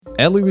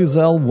Elie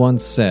Wiesel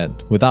once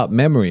said, "Without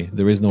memory,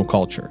 there is no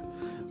culture.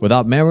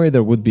 Without memory,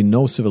 there would be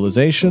no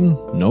civilization,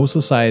 no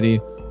society,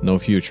 no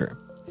future."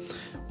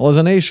 Well, as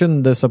a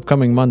nation, this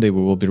upcoming Monday,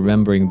 we will be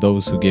remembering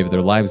those who gave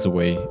their lives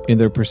away in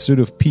their pursuit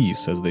of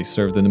peace as they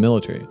served in the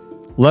military.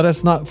 Let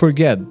us not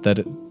forget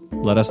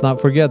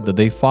that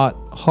they fought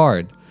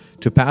hard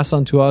to pass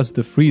on to us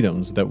the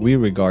freedoms that we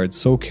regard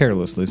so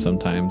carelessly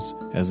sometimes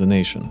as a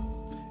nation.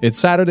 It's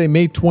Saturday,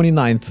 May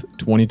 29th,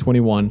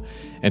 2021,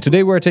 and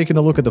today we're taking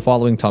a look at the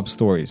following top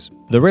stories.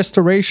 The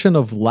restoration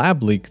of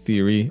lab leak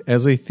theory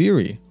as a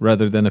theory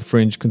rather than a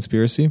fringe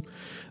conspiracy.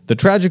 The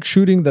tragic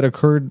shooting that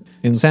occurred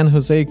in San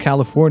Jose,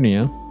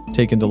 California,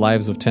 taking the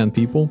lives of 10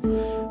 people.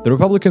 The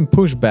Republican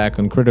pushback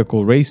on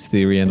critical race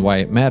theory and why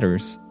it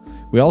matters.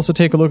 We also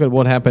take a look at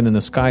what happened in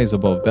the skies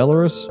above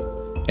Belarus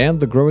and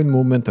the growing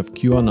movement of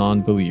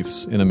QAnon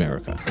beliefs in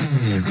America.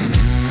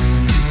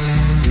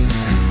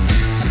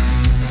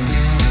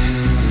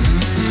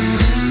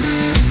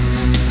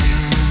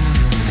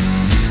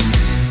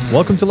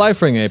 Welcome to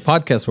LifeRing, a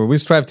podcast where we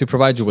strive to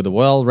provide you with a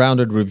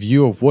well-rounded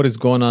review of what is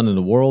going on in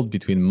the world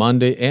between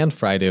Monday and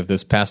Friday of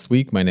this past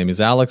week. My name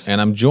is Alex, and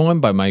I'm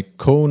joined by my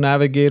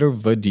co-navigator,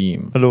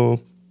 Vadim.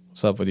 Hello.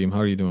 What's up, Vadim? How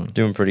are you doing?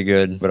 Doing pretty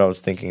good, but I was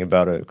thinking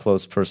about a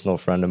close personal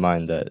friend of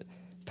mine that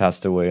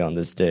passed away on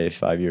this day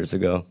 5 years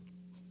ago.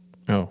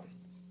 Oh,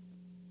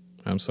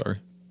 I'm sorry.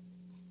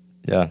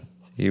 Yeah,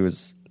 he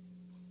was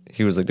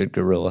a good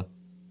gorilla.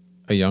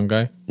 A young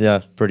guy?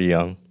 Yeah, pretty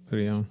young.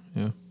 Pretty young,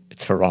 yeah.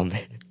 It's Harambe.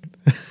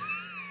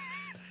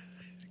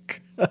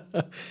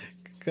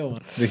 Come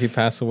on. Did he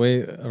pass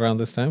away around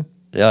this time?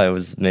 Yeah, it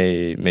was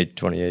May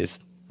 28th.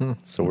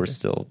 So we're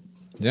still...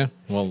 Yeah,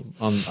 well,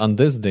 on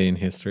this day in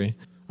history,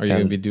 are you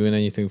going to be doing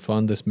anything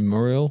fun this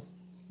Memorial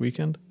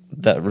weekend?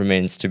 That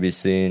remains to be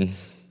seen.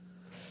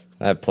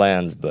 I have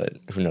plans, but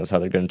who knows how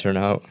they're going to turn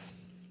out.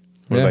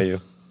 What about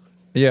you?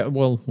 Yeah,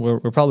 well, we're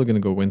probably going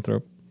to go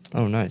Winthrop.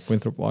 Oh, nice.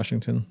 Winthrop,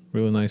 Washington.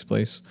 Really nice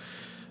place.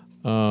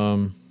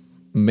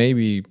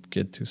 Maybe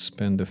get to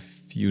spend a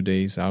few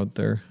days out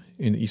there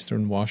in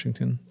eastern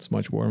Washington. It's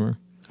much warmer.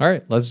 All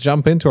right, let's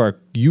jump into our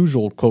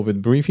usual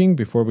COVID briefing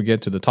before we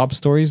get to the top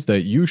stories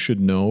that you should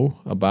know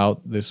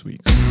about this week.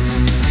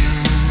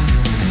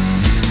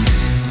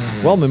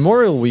 Well,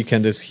 Memorial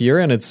Weekend is here,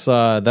 and it's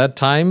that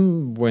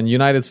time when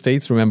United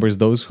States remembers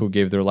those who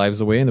gave their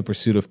lives away in the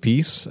pursuit of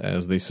peace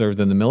as they served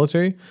in the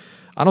military.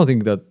 I don't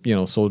think that,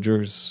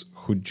 soldiers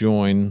who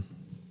join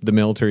the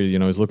military,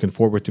 is looking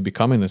forward to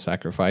becoming a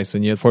sacrifice.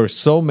 And yet for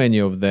so many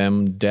of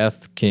them,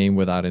 death came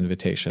without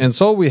invitation. And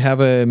so we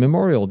have a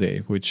Memorial Day,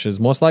 which is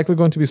most likely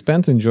going to be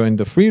spent enjoying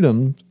the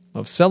freedom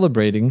of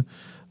celebrating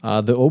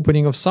the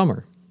opening of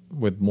summer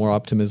with more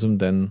optimism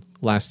than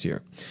last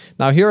year.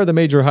 Now, here are the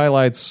major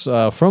highlights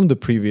from the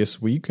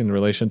previous week in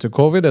relation to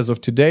COVID. As of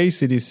today,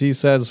 CDC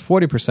says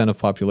 40% of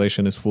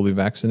population is fully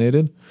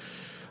vaccinated.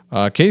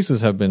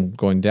 Cases have been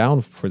going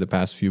down for the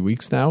past few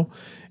weeks now.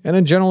 And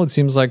in general, it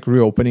seems like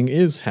reopening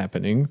is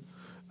happening.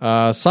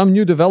 Some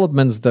new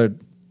developments that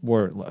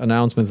were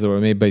announcements that were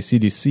made by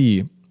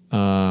CDC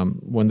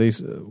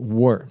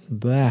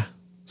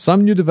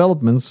Some new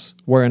developments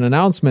were an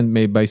announcement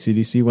made by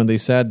CDC when they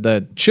said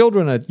that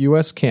children at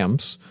U.S.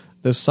 camps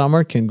this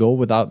summer can go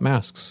without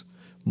masks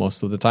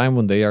most of the time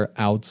when they are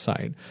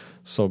outside.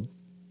 So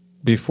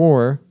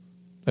before,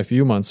 a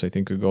few months, I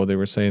think, ago, they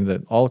were saying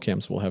that all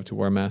camps will have to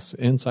wear masks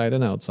inside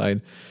and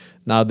outside.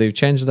 Now they've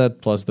changed that,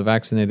 plus the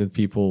vaccinated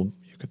people,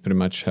 you could pretty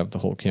much have the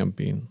whole camp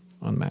being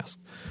unmasked.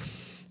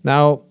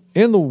 Now,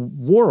 in the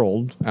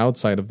world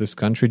outside of this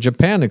country,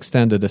 Japan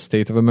extended a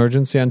state of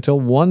emergency until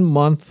 1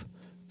 month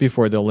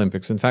before the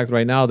Olympics. In fact,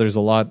 right now there's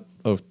a lot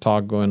of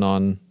talk going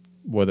on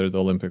whether the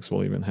Olympics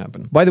will even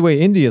happen. By the way,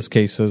 India's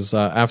cases,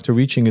 after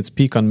reaching its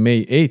peak on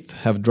May 8th,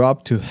 have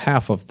dropped to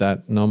half of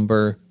that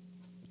number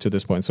to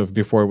this point. So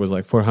before it was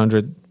like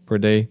 400 per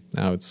day,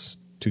 now it's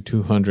to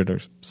 200 or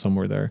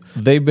somewhere there.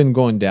 They've been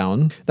going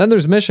down. Then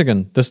there's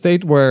Michigan, the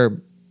state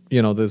where,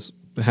 this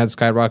had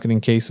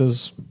skyrocketing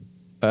cases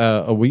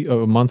a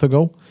month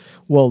ago.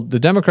 Well, the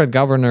Democrat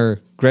governor,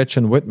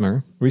 Gretchen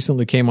Whitmer,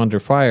 recently came under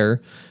fire,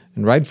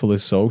 and rightfully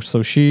so.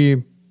 So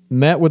she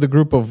met with a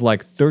group of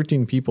like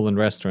 13 people in a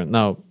restaurant.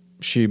 Now,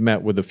 she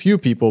met with a few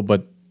people,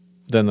 but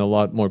then a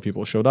lot more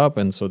people showed up,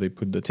 and so they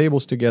put the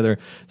tables together.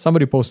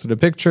 Somebody posted a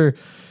picture.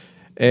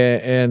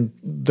 And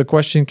the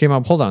question came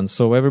up, hold on,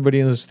 so everybody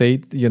in the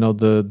state,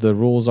 the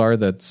rules are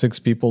that 6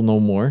 people,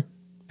 no more.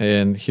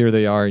 And here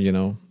they are,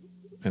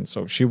 And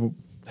so she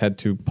had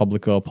to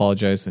publicly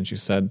apologize, and she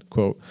said,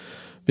 quote,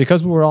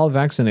 "Because we were all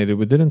vaccinated,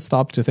 we didn't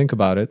stop to think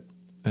about it."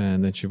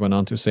 And then she went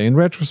on to say, "In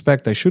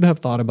retrospect, I should have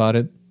thought about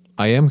it.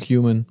 I am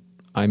human.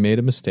 I made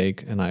a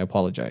mistake, and I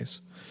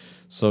apologize."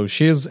 So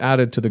she is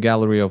added to the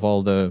gallery of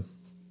all the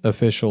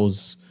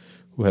officials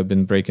who have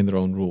been breaking their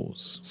own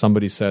rules.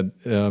 Somebody said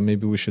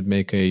maybe we should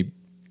make a,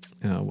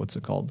 what's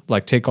it called?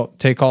 Like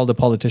take all the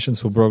politicians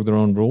who broke their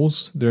own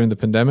rules during the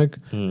pandemic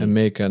and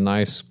make a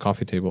nice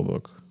coffee table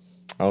book.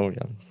 Oh,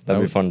 yeah.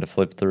 That'd be fun to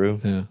flip through.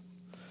 Yeah.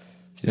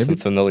 See some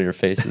familiar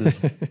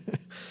faces.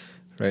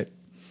 Right.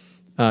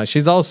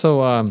 She's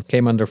also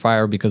came under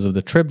fire because of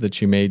the trip that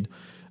she made.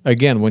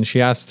 Again, when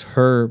she asked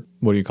her,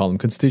 what do you call them,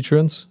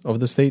 constituents of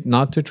the state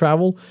not to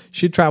travel,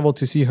 she traveled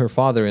to see her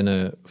father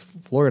in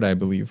Florida, I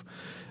believe.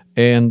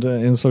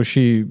 And so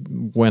she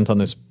went on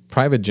this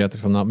private jet,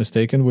 if I'm not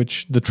mistaken,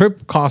 which the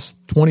trip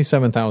cost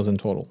 $27,000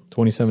 total,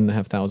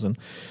 $27,500.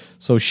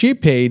 So she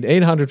paid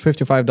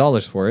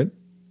 $855 for it.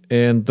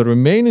 And the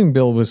remaining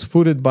bill was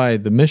footed by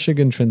the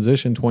Michigan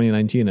Transition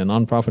 2019, a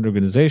nonprofit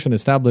organization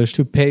established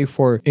to pay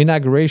for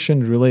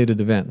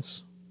inauguration-related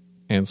events.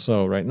 And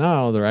so right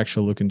now, they're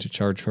actually looking to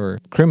charge her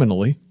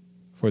criminally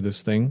for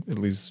this thing. At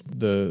least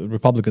the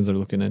Republicans are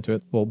looking into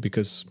it. Well,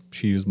 because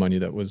she used money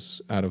that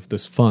was out of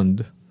this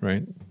fund,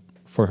 right,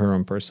 for her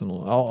own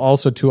personal.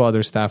 Also, 2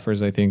 other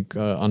staffers, I think,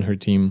 on her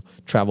team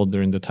traveled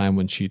during the time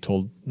when she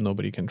told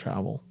nobody can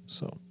travel.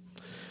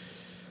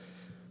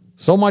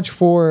 So much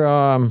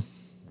for...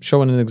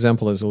 showing an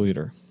example as a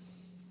leader.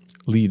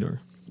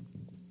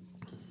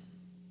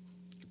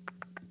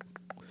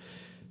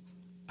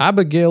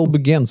 Abigail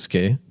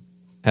Buginski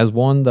has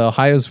won the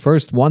highest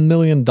first $1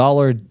 million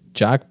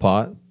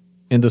jackpot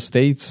in the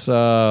state's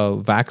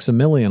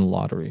Vax-A-Million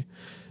lottery.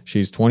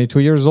 She's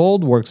 22 years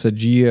old, works at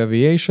GE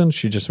Aviation.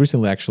 She just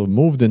recently actually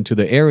moved into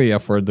the area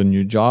for the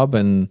new job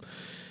and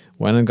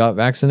went and got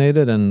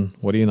vaccinated. And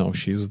what do you know?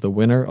 She's the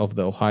winner of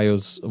the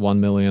Ohio's $1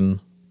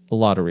 million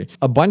lottery.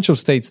 A bunch of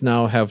states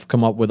now have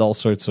come up with all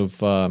sorts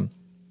of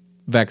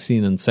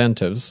vaccine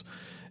incentives,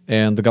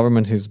 and the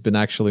government has been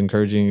actually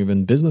encouraging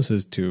even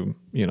businesses to,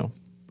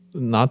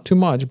 not too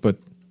much, but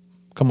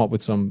come up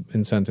with some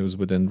incentives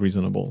within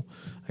reasonable,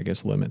 I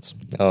guess, limits.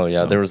 Oh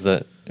yeah, there was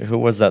who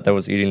was that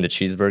was eating the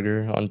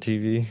cheeseburger on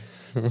TV?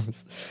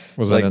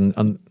 Was like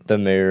that the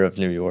mayor of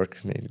New York,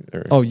 maybe?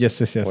 Oh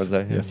yes. Was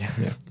that him? Yes,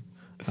 yeah.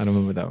 I don't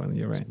remember that one.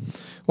 You're right.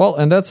 Well,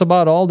 and that's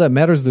about all that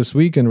matters this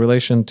week in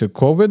relation to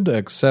COVID,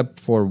 except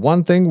for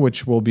one thing,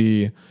 which will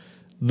be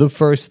the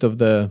first of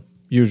the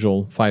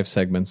usual 5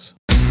 segments.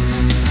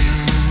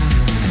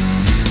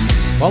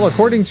 Well,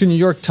 according to New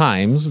York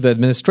Times, the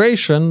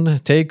administration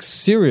takes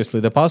seriously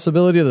the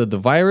possibility that the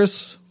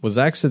virus was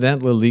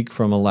accidentally leaked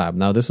from a lab.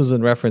 Now, this is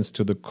in reference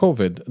to the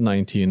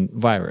COVID-19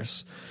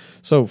 virus.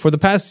 So, for the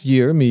past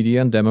year, media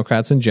and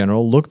Democrats in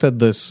general looked at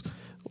this,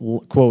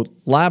 quote,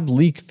 lab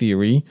leak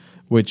theory,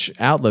 which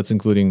outlets,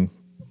 including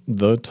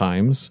The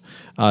Times,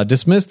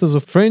 dismissed as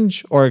a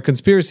fringe or a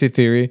conspiracy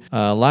theory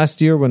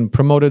last year when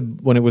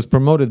it was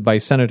promoted by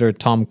Senator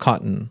Tom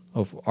Cotton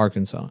of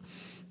Arkansas.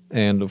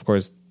 And, of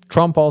course,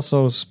 Trump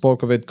also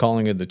spoke of it,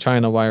 calling it the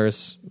China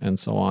virus, and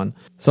so on.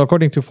 So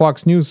according to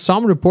Fox News,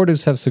 some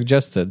reporters have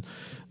suggested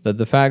that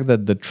the fact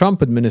that the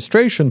Trump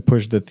administration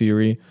pushed the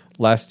theory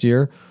last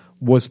year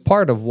was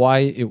part of why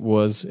it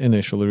was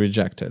initially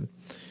rejected.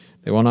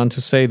 They went on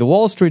to say the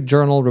Wall Street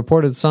Journal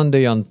reported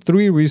Sunday on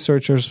 3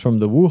 researchers from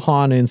the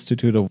Wuhan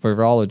Institute of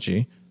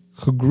Virology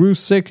who grew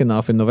sick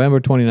enough in November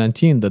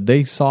 2019 that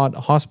they sought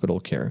hospital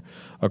care,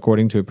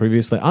 according to a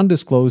previously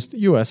undisclosed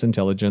U.S.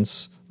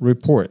 intelligence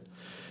report.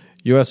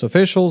 U.S.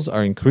 officials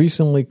are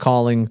increasingly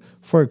calling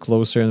for a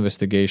closer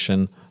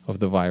investigation of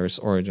the virus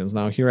origins.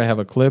 Now, here I have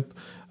a clip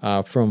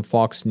from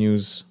Fox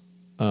News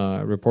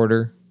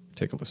reporter.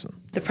 Take a listen.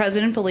 The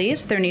president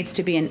believes there needs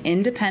to be an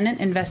independent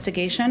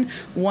investigation,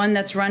 one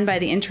that's run by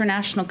the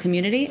international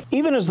community.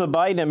 Even as the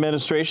Biden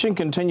administration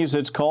continues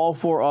its call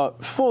for a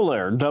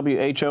fuller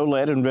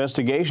WHO-led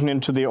investigation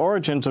into the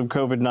origins of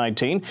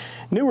COVID-19,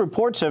 new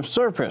reports have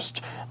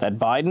surfaced that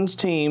Biden's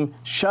team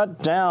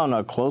shut down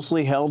a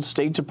closely held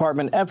State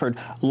Department effort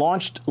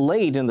launched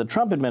late in the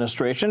Trump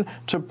administration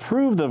to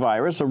prove the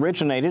virus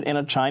originated in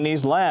a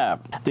Chinese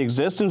lab. The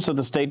existence of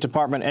the State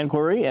Department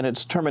inquiry and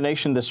its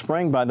termination this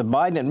spring by the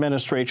Biden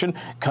administration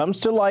comes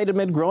to light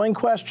amid growing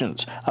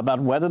questions about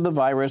whether the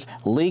virus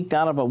leaked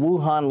out of a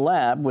Wuhan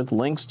lab with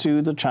links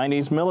to the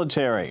Chinese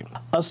military.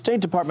 A State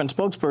Department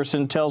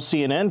spokesperson tells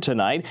CNN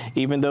tonight,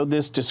 even though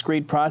this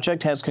discrete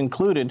project has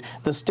concluded,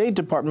 the State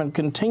Department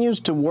continues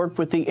to work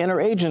with the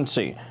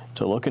interagency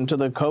to look into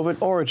the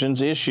COVID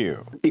origins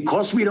issue.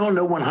 Because we don't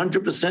know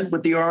 100%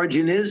 what the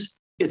origin is,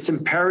 it's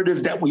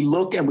imperative that we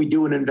look and we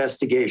do an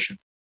investigation.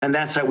 And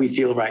that's how we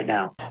feel right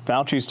now.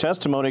 Fauci's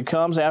testimony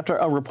comes after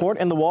a report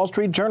in the Wall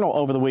Street Journal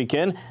over the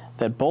weekend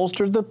that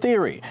bolstered the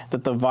theory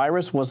that the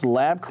virus was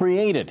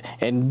lab-created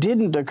and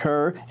didn't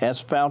occur,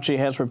 as Fauci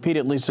has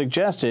repeatedly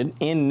suggested,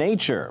 in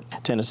nature.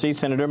 Tennessee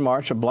Senator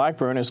Marsha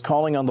Blackburn is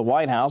calling on the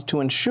White House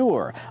to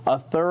ensure a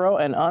thorough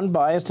and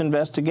unbiased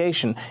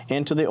investigation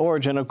into the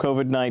origin of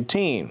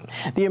COVID-19.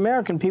 The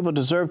American people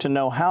deserve to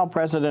know how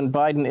President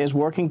Biden is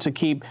working to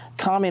keep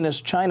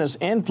Communist China's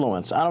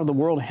influence out of the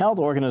World Health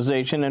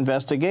Organization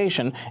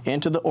investigation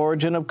into the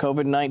origin of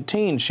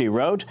COVID-19, she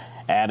wrote,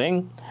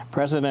 adding,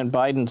 President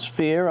Biden's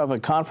fear of a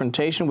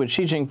confrontation with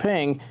Xi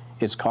Jinping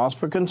is cause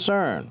for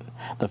concern.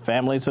 The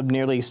families of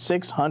nearly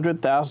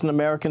 600,000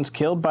 Americans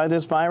killed by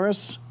this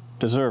virus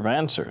deserve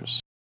answers.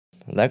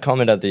 That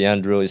comment at the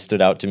end really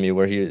stood out to me,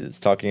 where he is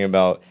talking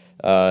about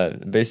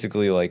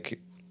basically like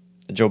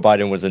Joe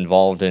Biden was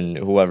involved in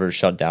whoever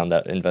shut down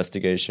that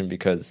investigation,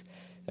 because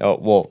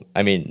Well,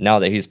 I mean, now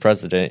that he's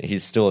president,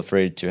 he's still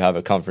afraid to have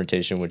a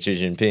confrontation with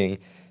Xi Jinping,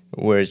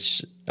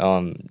 which,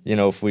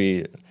 if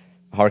we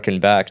harken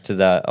back to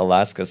that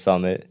Alaska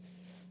summit,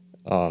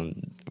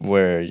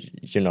 where,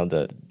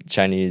 the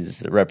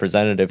Chinese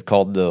representative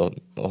called the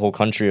whole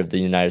country of the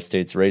United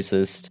States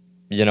racist,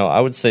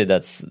 I would say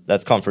that's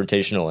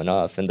confrontational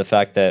enough. And the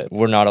fact that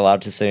we're not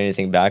allowed to say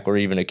anything back or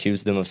even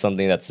accuse them of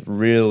something that's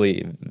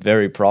really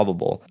very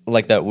probable,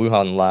 like that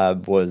Wuhan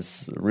lab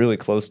was really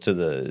close to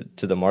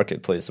the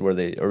marketplace where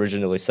they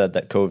originally said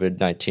that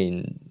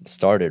COVID-19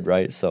 started,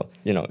 right? So,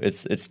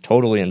 it's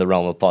totally in the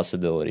realm of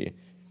possibility,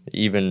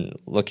 even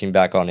looking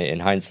back on it in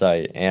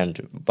hindsight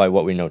and by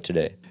what we know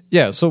today.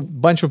 Yeah, so a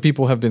bunch of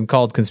people have been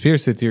called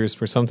conspiracy theorists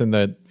for something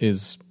that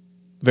is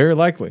very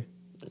likely.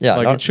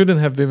 Yeah, it shouldn't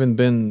have even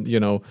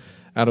been,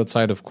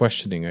 outside of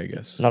questioning, I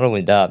guess. Not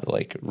only that, but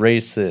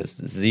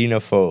racists,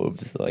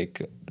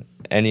 xenophobes,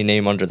 any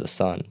name under the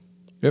sun.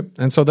 Yep.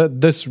 And so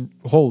that this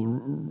whole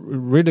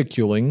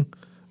ridiculing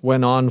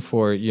went on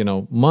for,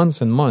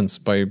 months and months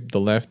by the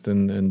left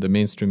and the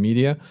mainstream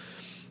media.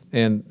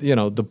 And,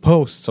 the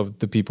posts of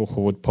the people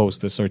who would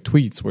post this or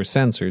tweets were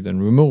censored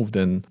and removed.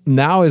 And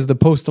now as the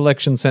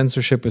post-election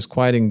censorship is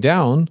quieting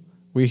down,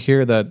 we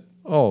hear that,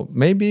 oh,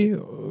 maybe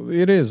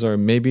it is, or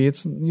maybe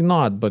it's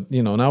not. But,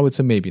 now it's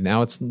a maybe.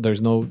 Now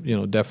there's no,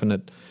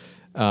 definite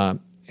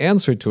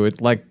answer to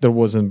it like there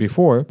wasn't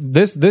before.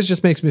 This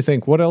just makes me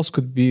think, what else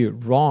could be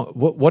wrong?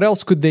 What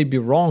else could they be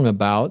wrong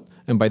about?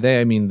 And by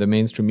they, I mean the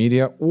mainstream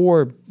media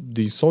or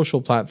the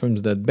social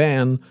platforms that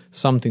ban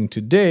something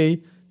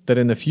today that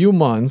in a few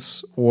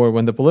months or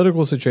when the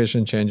political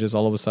situation changes,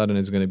 all of a sudden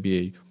it's going to be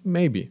a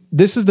maybe.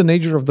 This is the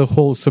nature of the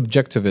whole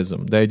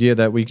subjectivism, the idea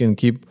that we can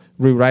keep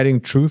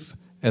rewriting truth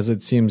as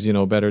it seems,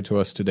 better to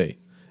us today.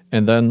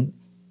 And then,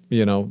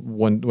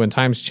 when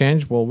times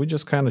change, well, we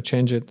just kind of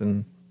change it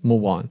and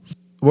move on.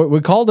 We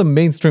call them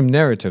mainstream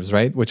narratives,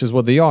 right? Which is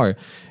what they are.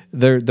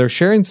 They're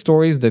sharing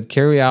stories that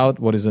carry out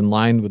what is in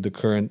line with the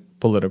current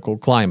political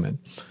climate.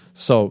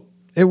 So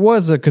it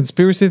was a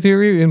conspiracy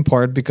theory in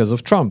part because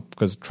of Trump,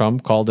 because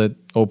Trump called it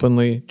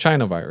openly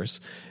China virus.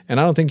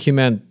 And I don't think he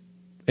meant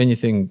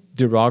anything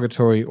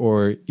derogatory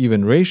or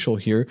even racial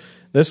here.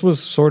 This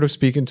was sort of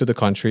speaking to the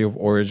country of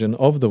origin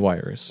of the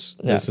virus.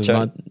 Yeah, this is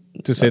not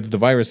to say that the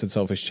virus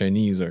itself is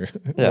Chinese or...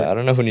 Yeah, I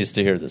don't know who needs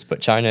to hear this,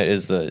 but China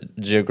is a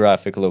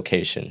geographic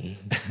location.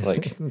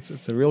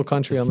 It's a real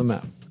country on the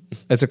map.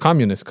 It's a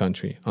communist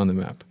country on the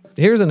map.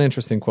 Here's an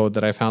interesting quote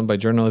that I found by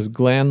journalist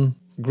Glenn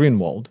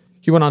Greenwald.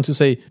 He went on to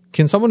say,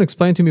 "Can someone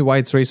explain to me why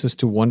it's racist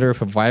to wonder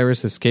if a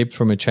virus escaped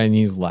from a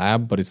Chinese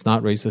lab, but it's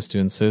not racist to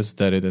insist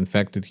that it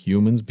infected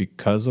humans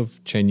because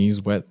of Chinese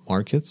wet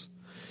markets?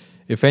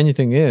 If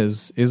anything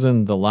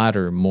isn't the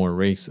latter more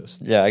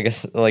racist?" Yeah, I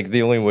guess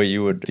the only way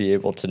you would be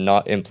able to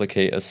not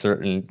implicate a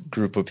certain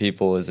group of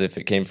people is if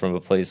it came from a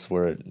place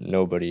where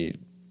nobody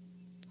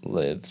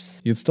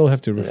lives. You'd still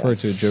have to refer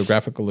to a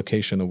geographical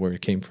location of where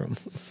it came from.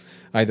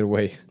 Either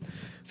way.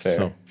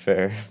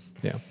 Fair.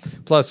 Yeah.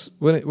 Plus,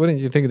 wouldn't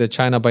you think that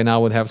China by now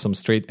would have some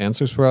straight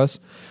answers for us?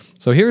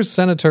 So here's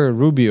Senator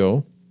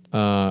Rubio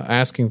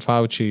asking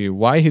Fauci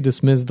why he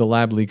dismissed the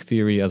lab leak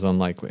theory as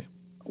unlikely.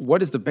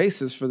 What is the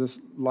basis for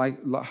this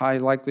high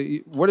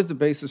likely? What is the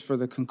basis for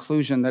the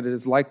conclusion that it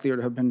is likelier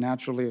to have been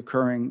naturally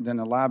occurring than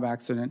a lab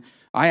accident?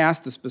 I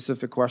asked a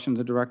specific question to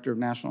the Director of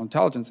National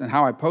Intelligence, and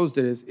how I posed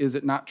it is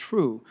it not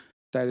true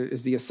that it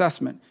is the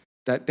assessment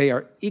that they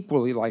are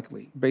equally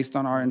likely based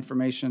on our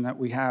information that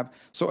we have?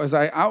 So as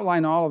I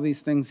outline all of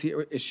these things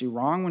here, is she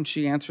wrong when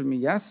she answered me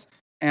yes?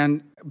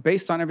 And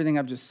based on everything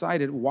I've just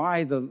cited,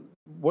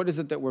 what is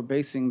it that we're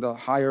basing the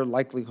higher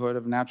likelihood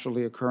of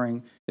naturally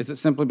occurring? Is it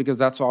simply because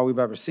that's all we've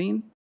ever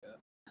seen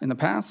in the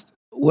past?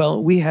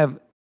 Well, we have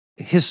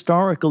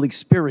historical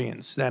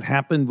experience that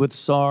happened with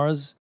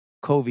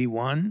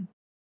SARS-CoV-1.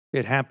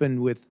 It happened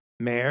with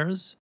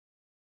MERS.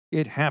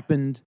 It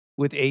happened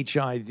with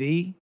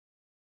HIV.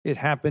 It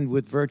happened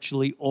with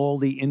virtually all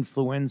the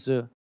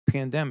influenza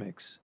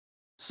pandemics.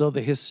 So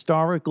the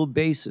historical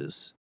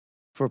basis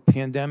for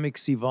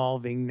pandemics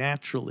evolving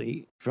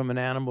naturally from an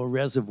animal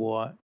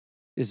reservoir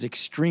is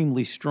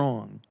extremely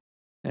strong.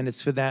 And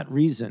it's for that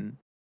reason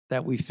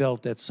that we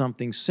felt that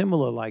something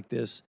similar like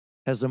this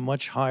has a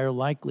much higher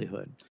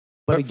likelihood.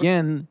 But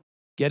again,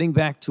 getting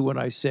back to what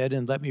I said,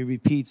 and let me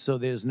repeat so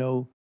there's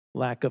no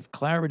lack of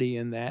clarity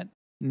in that,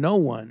 no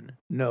one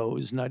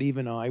knows, not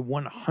even I,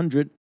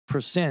 100%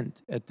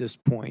 at this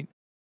point,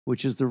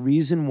 which is the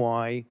reason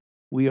why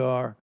we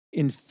are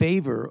in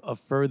favor of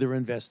further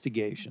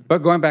investigation.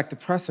 But going back to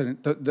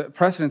precedent, the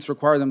precedents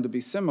require them to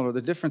be similar.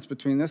 The difference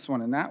between this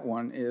one and that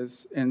one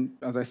is,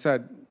 as I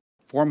said,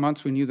 4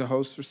 months we knew the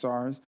host for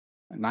SARS,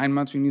 9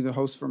 months we knew the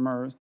host for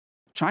MERS.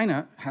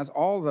 China has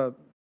all the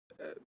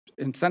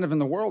incentive in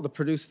the world to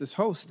produce this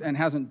host and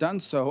hasn't done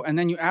so. And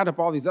then you add up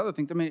all these other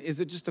things. I mean, is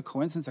it just a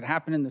coincidence that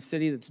happened in the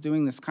city that's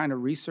doing this kind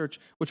of research,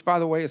 which, by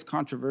the way, is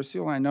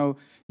controversial? I know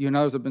you and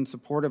others have been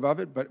supportive of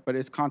it, but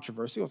it's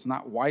controversial. It's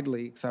not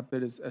widely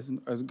accepted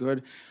as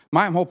good.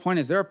 My whole point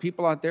is there are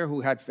people out there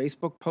who had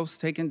Facebook posts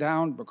taken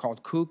down, were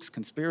called kooks,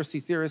 conspiracy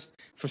theorists,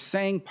 for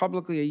saying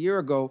publicly a year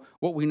ago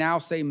what we now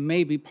say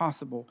may be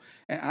possible.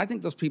 And I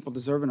think those people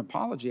deserve an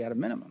apology at a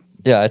minimum.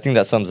 Yeah, I think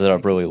that sums it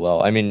up really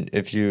well. I mean,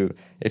 if you've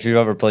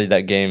ever played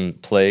that game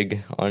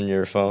Plague on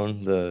your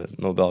phone, the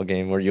mobile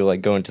game where you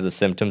like go into the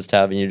symptoms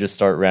tab and you just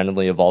start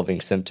randomly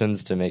evolving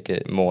symptoms to make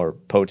it more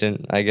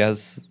potent, I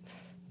guess.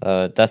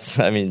 That's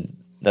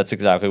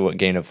exactly what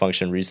gain of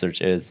function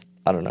research is.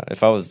 I don't know.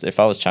 If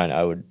I was China,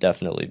 I would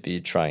definitely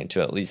be trying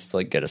to at least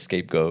like get a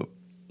scapegoat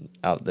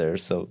out there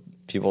so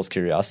people's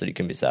curiosity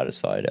can be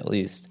satisfied at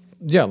least.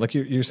 Yeah, like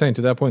you're saying,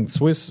 to that point,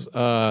 Swiss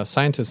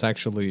scientists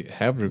actually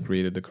have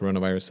recreated the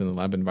coronavirus in a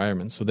lab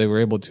environment, so they were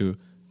able to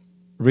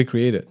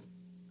recreate it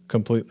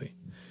completely,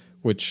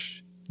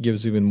 which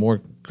gives even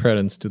more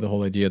credence to the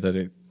whole idea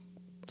that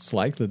it's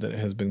likely that it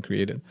has been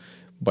created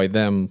by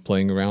them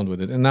playing around with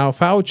it. And now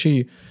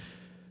Fauci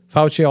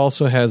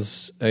also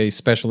has a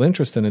special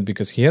interest in it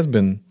because he has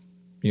been,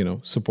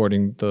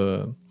 supporting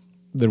the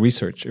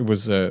research. It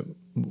was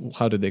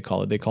how did they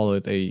call it? They call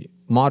it a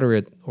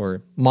moderate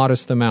or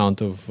modest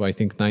amount of, I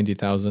think,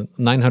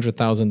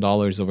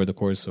 $900,000 over the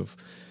course of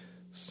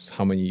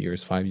how many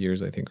years? 5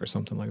 years, I think, or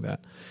something like that.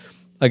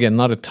 Again,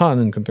 not a ton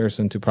in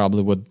comparison to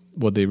probably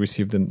what they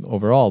received in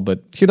overall, but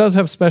he does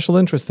have special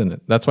interest in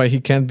it. That's why he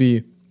can't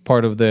be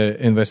part of the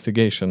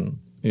investigation,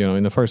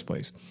 in the first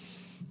place.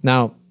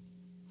 Now,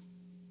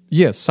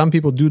 yes, some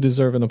people do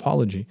deserve an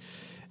apology,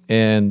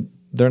 and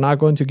they're not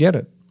going to get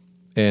it.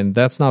 And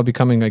that's now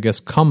becoming, I guess,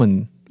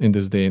 common in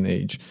this day and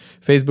age.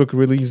 Facebook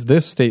released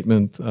this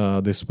statement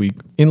this week.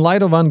 In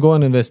light of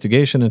ongoing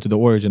investigation into the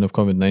origin of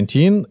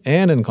COVID-19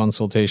 and in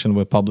consultation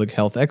with public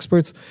health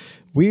experts,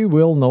 we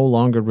will no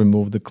longer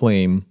remove the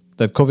claim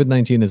that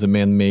COVID-19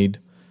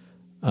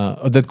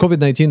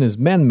 is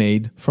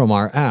man-made from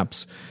our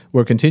apps.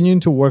 We're continuing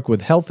to work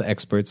with health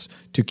experts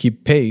to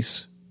keep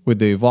pace with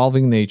the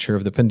evolving nature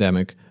of the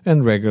pandemic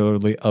and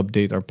regularly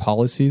update our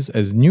policies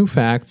as new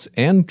facts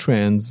and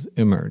trends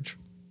emerge.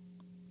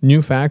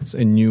 New facts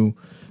and new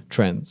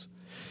trends.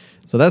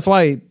 So that's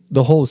why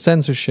the whole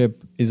censorship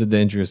is a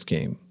dangerous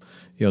game.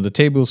 The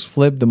tables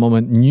flip the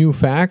moment new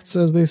facts,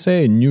 as they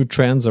say, and new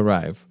trends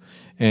arrive.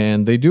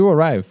 And they do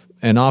arrive.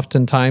 And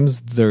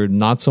oftentimes they're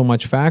not so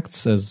much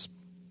facts as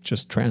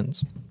just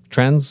trends.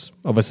 Trends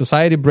of a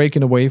society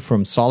breaking away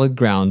from solid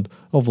ground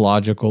of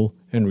logical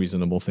and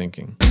reasonable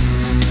thinking.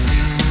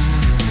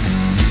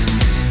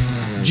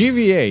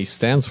 GVA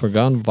stands for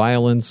Gun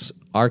Violence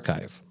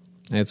Archive.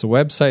 It's a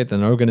website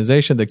and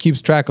organization that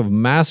keeps track of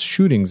mass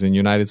shootings in the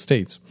United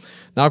States.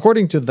 Now,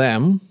 according to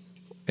them,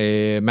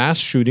 a mass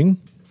shooting,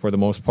 for the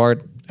most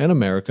part, an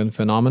American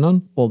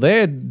phenomenon. Well, they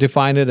had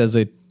defined it as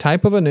a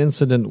type of an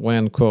incident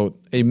when, quote,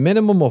 a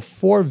minimum of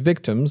 4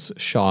 victims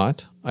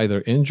shot,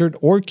 either injured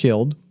or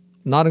killed,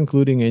 not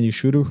including any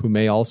shooter who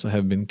may also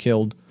have been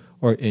killed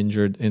or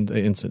injured in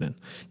the incident.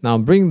 Now,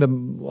 I'm bringing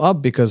them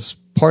up because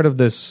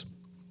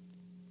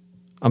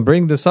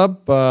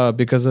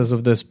because as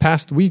of this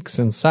past week,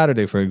 since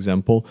Saturday, for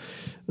example,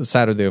 the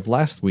Saturday of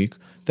last week,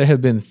 there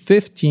have been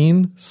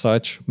 15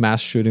 such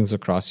mass shootings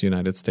across the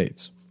United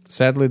States.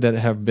 Sadly, there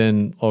have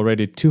been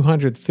already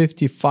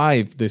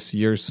 255 this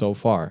year so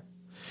far.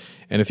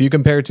 And if you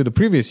compare it to the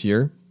previous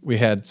year, we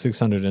had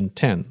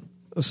 610.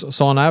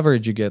 So on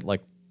average, you get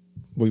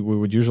we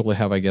would usually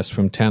have, I guess,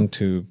 from 10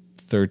 to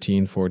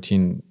 13,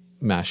 14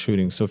 mass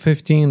shootings. So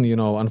 15,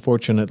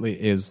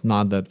 unfortunately, is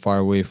not that far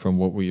away from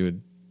what we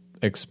would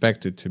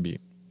expect it to be.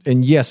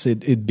 And yes,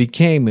 it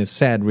became a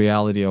sad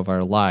reality of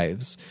our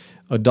lives.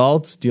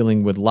 Adults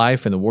dealing with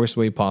life in the worst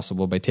way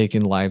possible by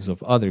taking lives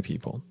of other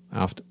people,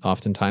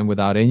 oftentimes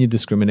without any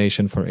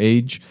discrimination for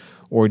age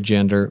or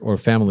gender or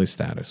family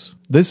status.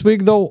 This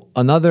week, though,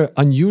 another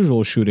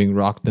unusual shooting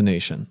rocked the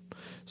nation.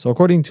 So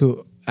according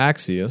to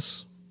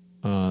Axios,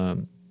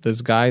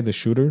 this guy, the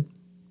shooter,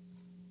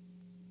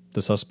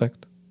 the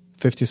suspect,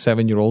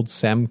 57-year-old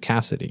Sam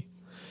Cassidy.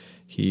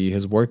 He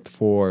has worked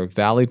for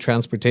Valley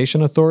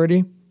Transportation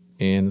Authority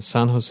in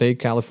San Jose,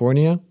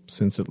 California,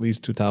 since at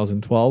least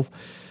 2012,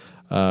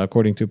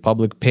 according to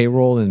Public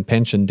Payroll and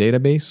Pension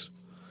Database.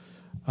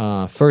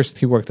 First,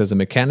 he worked as a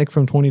mechanic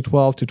from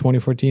 2012 to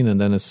 2014,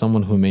 and then as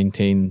someone who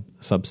maintained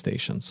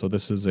substations. So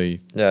this is I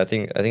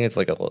think it's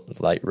like a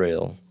light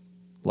rail.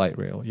 Light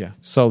rail, yeah.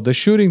 So the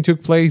shooting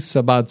took place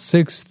about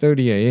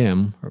 6:30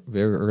 a.m.,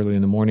 very early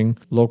in the morning,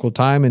 local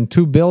time, in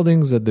 2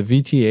 buildings at the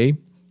VTA,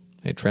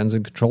 a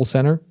transit control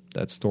center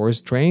that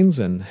stores trains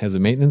and has a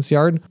maintenance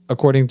yard,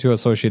 according to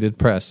Associated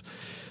Press.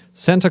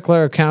 Santa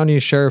Clara County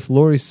Sheriff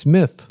Lori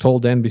Smith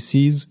told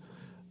NBC's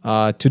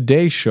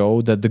Today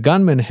Show that the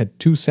gunman had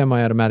 2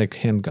 semi-automatic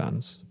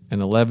handguns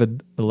and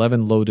 11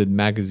 loaded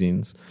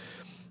magazines.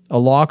 A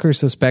locker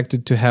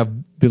suspected to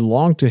have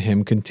belonged to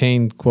him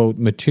contained, quote,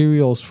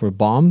 materials for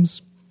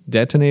bombs,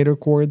 detonator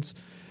cords,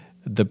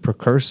 the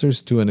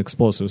precursors to an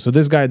explosive. So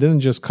this guy didn't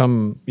just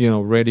come,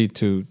 ready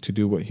to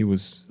do what he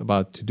was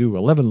about to do.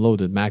 11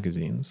 loaded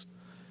magazines,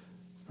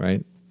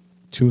 right?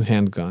 2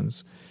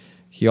 handguns.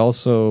 He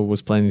also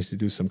was planning to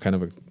do some kind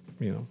of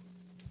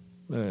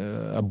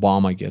a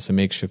bomb, I guess, a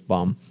makeshift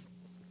bomb.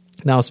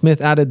 Now,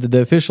 Smith added that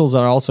the officials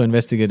are also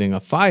investigating a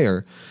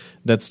fire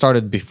that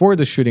started before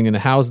the shooting in a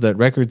house that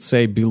records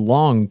say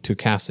belonged to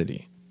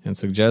Cassidy, and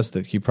suggests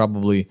that he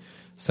probably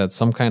set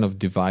some kind of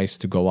device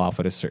to go off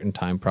at a certain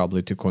time,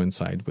 probably to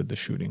coincide with the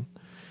shooting.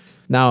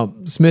 Now,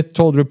 Smith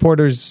told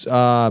reporters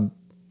on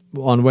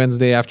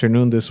Wednesday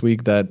afternoon this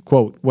week that,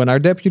 quote, when our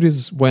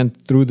deputies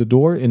went through the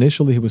door,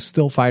 initially he was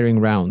still firing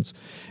rounds.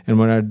 And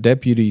when our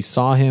deputy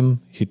saw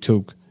him, he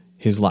took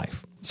his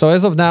life. So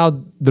as of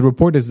now, the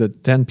report is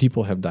that 10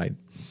 people have died.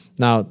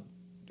 Now,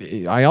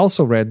 I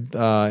also read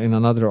in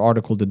another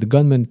article that the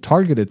gunman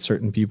targeted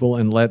certain people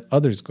and let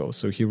others go.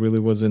 So he really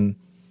wasn't...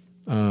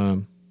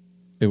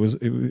 It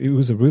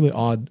was a really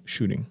odd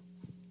shooting.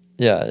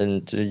 Yeah,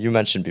 and you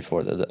mentioned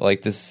before that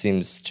like this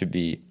seems to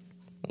be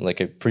like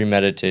a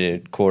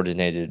premeditated,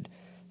 coordinated,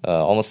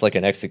 almost like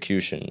an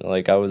execution.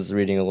 Like I was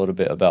reading a little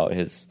bit about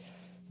his.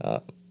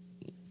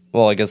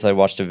 I guess I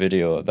watched a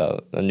video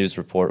about a news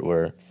report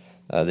where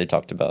they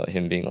talked about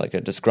him being like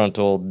a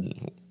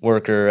disgruntled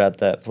worker at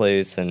that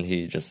place, and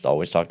he just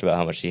always talked about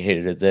how much he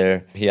hated it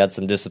there. He had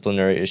some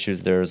disciplinary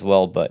issues there as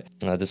well, but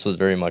this was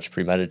very much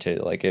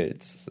premeditated. Like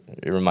it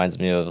reminds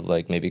me of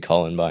like maybe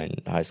Columbine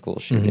high school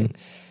shooting,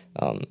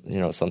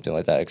 something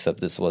like that. Except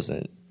this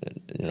wasn't,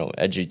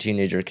 edgy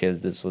teenager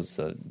kids. This was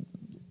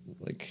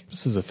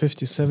this is a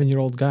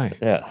 57-year-old guy.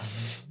 Yeah,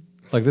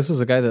 like this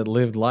is a guy that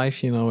lived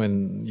life,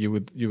 and you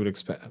would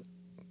expect,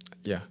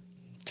 yeah,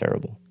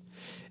 terrible.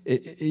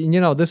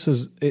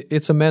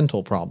 It's a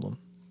mental problem.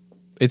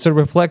 It's a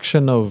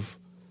reflection of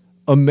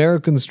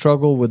American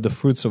struggle with the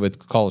fruits of its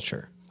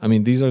culture. I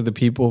mean, these are the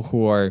people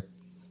who are,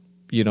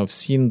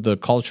 seen the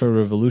cultural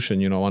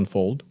revolution,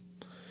 unfold.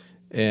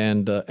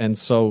 And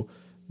so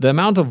the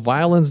amount of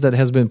violence that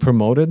has been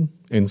promoted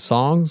in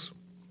songs,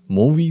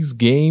 movies,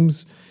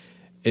 games,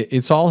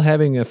 it's all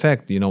having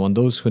effect, on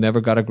those who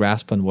never got a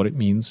grasp on what it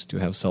means to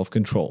have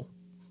self-control.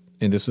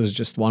 And this is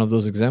just one of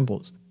those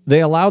examples. They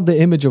allowed the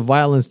image of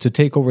violence to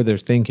take over their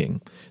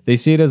thinking. They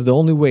see it as the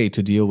only way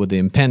to deal with the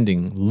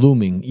impending,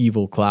 looming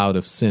evil cloud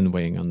of sin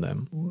weighing on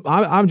them.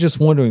 I'm just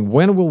wondering,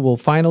 when we'll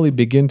finally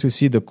begin to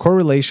see the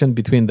correlation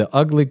between the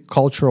ugly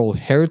cultural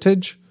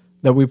heritage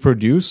that we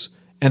produce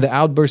and the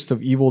outburst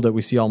of evil that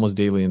we see almost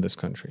daily in this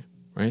country,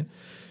 right?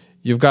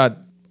 You've got,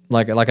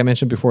 like I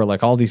mentioned before,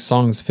 like all these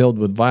songs filled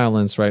with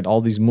violence, right?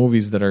 All these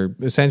movies that are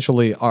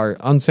essentially are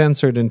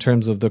uncensored in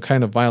terms of the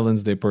kind of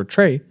violence they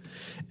portray.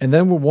 And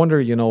then we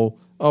wonder,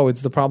 oh,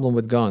 it's the problem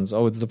with guns.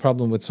 Oh, it's the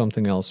problem with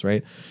something else,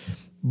 right?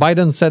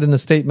 Biden said in a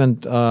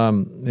statement,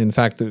 in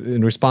fact,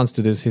 in response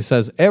to this, he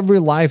says, every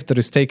life that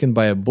is taken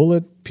by a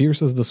bullet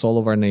pierces the soul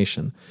of our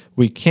nation.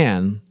 We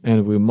can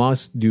and we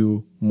must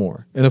do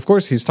more. And of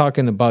course, he's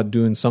talking about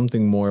doing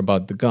something more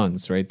about the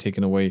guns, right?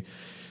 Taking away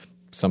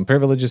some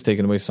privileges,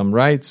 taking away some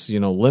rights,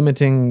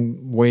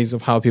 limiting ways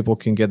of how people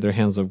can get their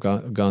hands on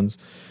guns.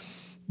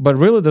 But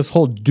really, this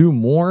whole do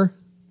more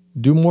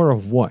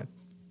of what?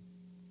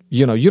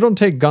 You don't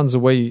take guns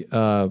away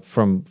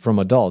from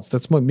adults.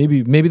 That's what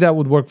maybe that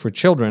would work for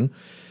children,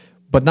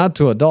 but not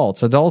to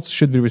adults. Adults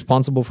should be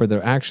responsible for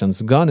their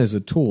actions. Gun is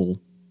a tool,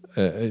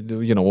 a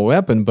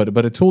weapon,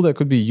 but a tool that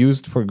could be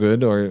used for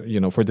good, or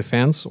for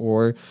defense,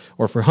 or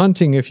for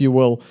hunting, if you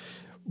will.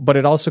 But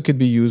it also could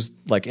be used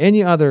like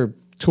any other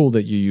tool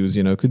that you use.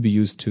 It could be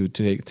used to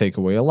take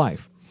away a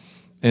life.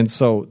 And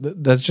so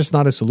that's just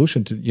not a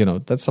solution to.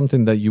 That's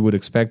something that you would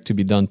expect to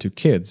be done to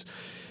kids.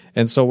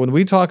 And so when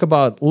we talk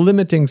about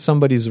limiting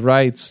somebody's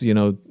rights, in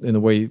a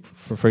way,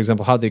 for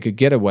example, how they could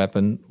get a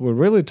weapon, we're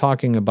really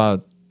talking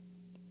about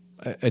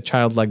a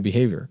childlike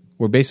behavior.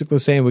 We're basically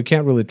saying we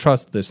can't really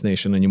trust this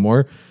nation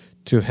anymore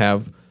to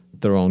have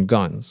their own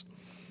guns.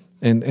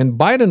 And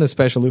Biden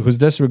especially, whose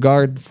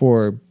disregard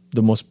for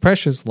the most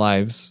precious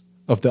lives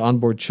of the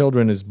unborn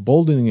children is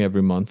boldening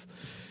every month.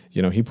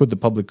 He put the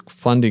public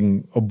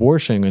funding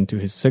abortion into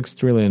his $6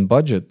 trillion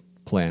budget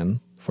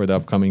plan for the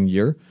upcoming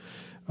year.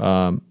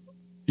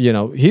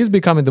 He's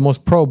becoming the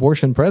most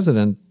pro-abortion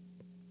president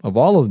of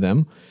all of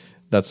them.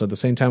 That's at the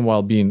same time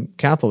while being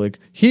Catholic.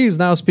 He is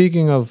now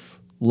speaking of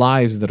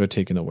lives that are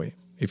taken away.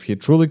 If he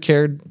truly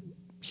cared,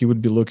 he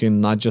would be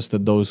looking not just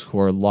at those who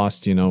are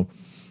lost, through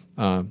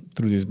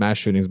these mass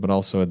shootings, but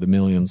also at the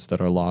millions that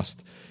are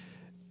lost.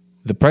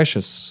 The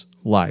precious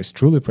lives,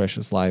 truly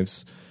precious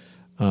lives,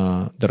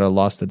 that are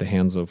lost at the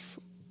hands of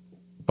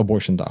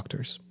abortion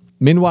doctors.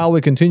 Meanwhile, we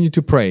continue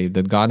to pray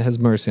that God has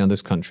mercy on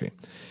this country,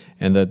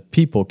 and that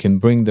people can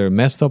bring their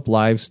messed up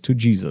lives to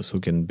Jesus, who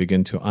can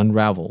begin to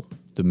unravel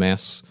the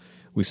mess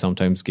we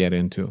sometimes get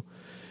into.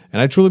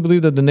 And I truly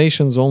believe that the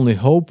nation's only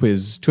hope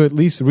is to at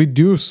least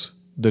reduce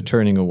the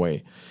turning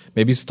away.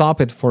 Maybe stop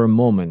it for a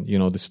moment,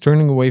 this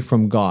turning away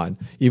from God,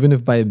 even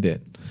if by a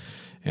bit.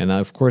 And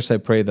of course, I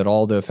pray that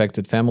all the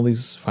affected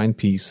families find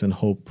peace and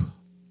hope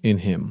in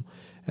Him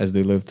as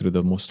they live through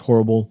the most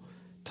horrible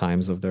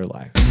times of their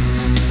life.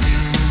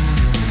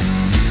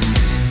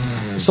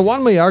 So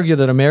one may argue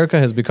that America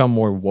has become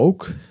more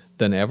woke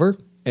than ever.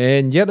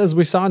 And yet, as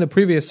we saw in the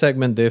previous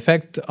segment, the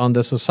effect on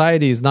the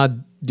society is not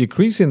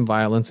decreasing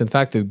violence. In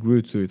fact, it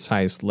grew to its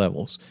highest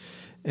levels.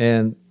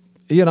 And,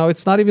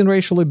 it's not even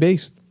racially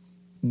based,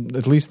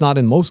 at least not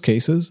in most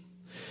cases.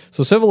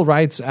 So civil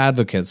rights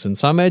advocates and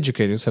some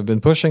educators have been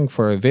pushing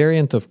for a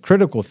variant of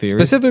critical theory,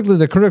 specifically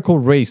the critical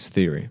race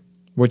theory,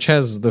 which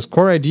has this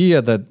core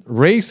idea that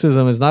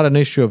racism is not an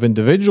issue of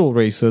individual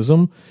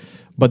racism,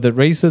 but that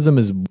racism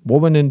is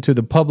woven into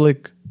the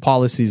public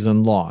policies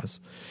and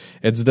laws.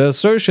 It's the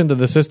assertion that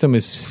the system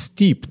is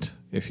steeped,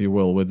 if you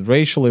will, with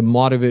racially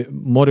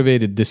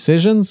motivated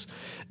decisions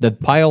that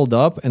piled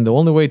up, and the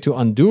only way to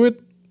undo it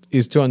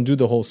is to undo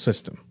the whole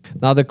system.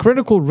 Now, the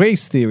critical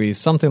race theory is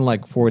something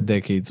like 4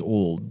 decades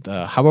old.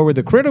 However,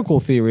 the critical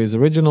theory is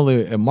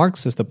originally a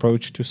Marxist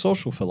approach to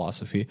social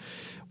philosophy,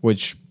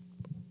 which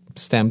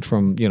stemmed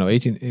from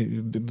late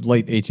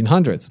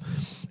 1800s.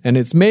 And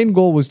its main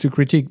goal was to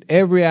critique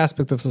every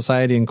aspect of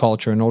society and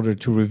culture in order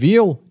to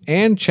reveal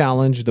and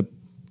challenge the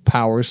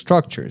power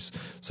structures.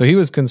 So he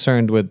was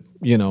concerned with,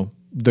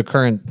 the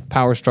current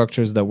power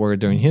structures that were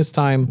during his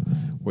time,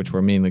 which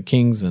were mainly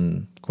kings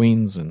and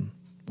queens and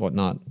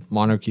whatnot,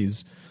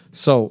 monarchies.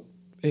 So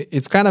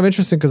it's kind of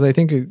interesting because I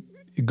think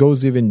it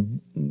goes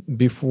even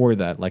before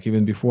that, like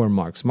even before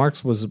Marx.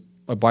 Marx was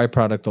a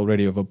byproduct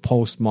already of a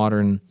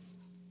postmodern,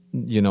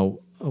 the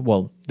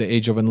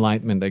Age of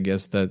Enlightenment, I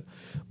guess, that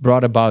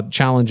brought about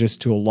challenges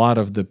to a lot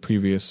of the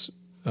previous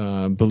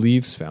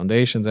beliefs,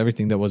 foundations,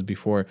 everything that was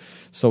before.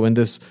 So in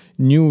this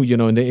new,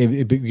 in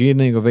the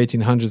beginning of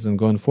 1800s and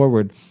going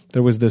forward,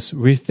 there was this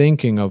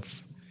rethinking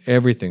of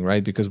everything,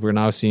 right? Because we're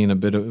now seeing a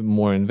bit of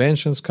more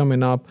inventions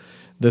coming up.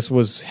 This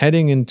was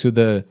heading into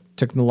the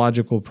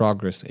technological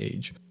progress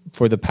age.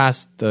 For the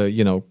past,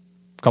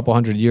 couple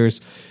hundred years,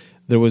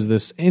 there was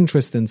this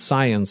interest in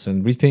science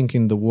and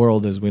rethinking the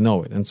world as we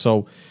know it. And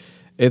so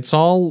it's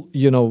all,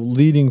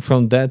 leading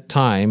from that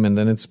time, and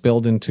then it's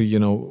built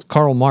into,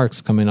 Karl Marx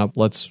coming up.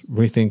 Let's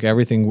rethink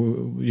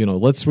everything,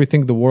 let's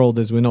rethink the world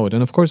as we know it.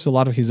 And of course, a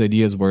lot of his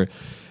ideas were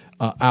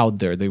out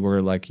there. They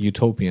were like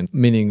utopian,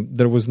 meaning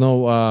there was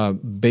no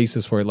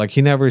basis for it. Like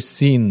he never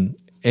seen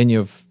any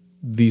of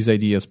these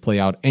ideas play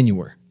out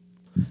anywhere.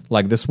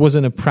 Like this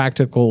wasn't a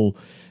practical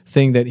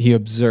thing that he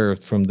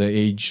observed from the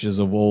ages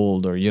of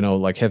old or,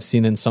 have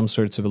seen in some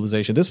sort of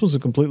civilization. This was a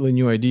completely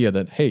new idea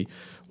that, hey,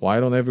 why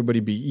don't everybody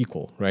be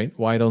equal, right?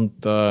 Why don't,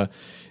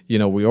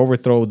 we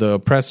overthrow the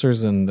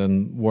oppressors and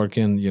then work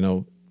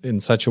in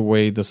such a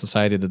way the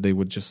society that they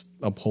would just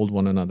uphold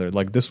one another.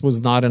 Like this was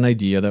not an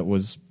idea that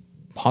was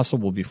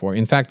possible before.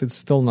 In fact, it's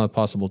still not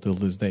possible till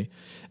this day.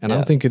 And I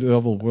don't think it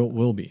ever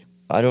will be.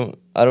 I don't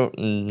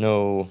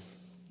know.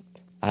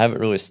 I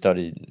haven't really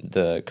studied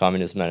the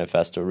Communist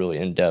Manifesto really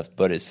in depth,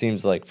 but it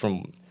seems like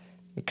from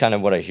kind of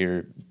what I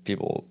hear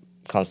people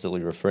constantly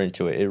referring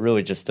to it, it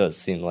really just does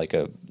seem like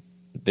a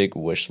big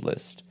wish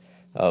list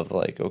of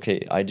like,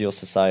 okay, ideal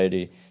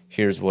society,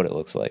 here's what it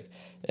looks like.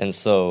 And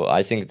so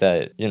I think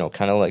that,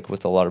 kind of like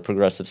with a lot of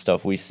progressive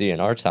stuff we see in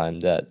our time,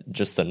 that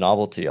just the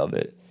novelty of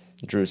it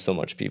drew so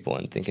much people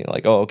in thinking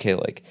like, oh, okay,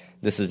 like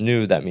this is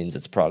new, that means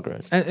it's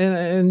progress.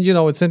 And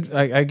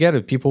I get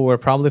it. People were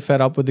probably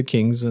fed up with the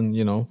kings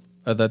and,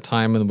 at that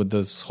time and with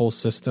this whole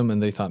system,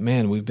 and they thought,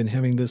 man, we've been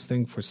having this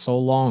thing for so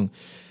long.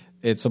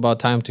 It's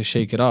about time to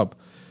shake it up.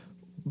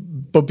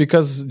 But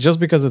because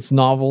it's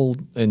novel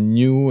and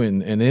new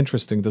and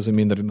interesting doesn't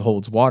mean that it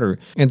holds water.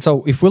 And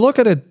so if we look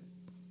at it,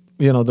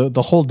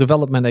 the whole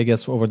development, I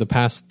guess, over the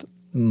past,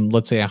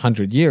 let's say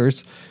 100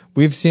 years,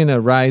 we've seen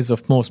a rise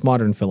of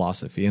postmodern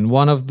philosophy. And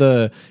one of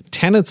the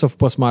tenets of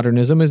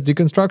postmodernism is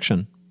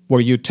deconstruction, where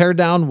you tear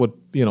down what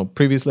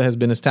previously has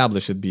been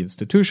established. It'd be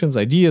institutions,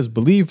 ideas,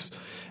 beliefs,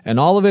 and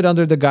all of it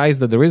under the guise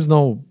that there is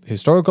no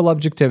historical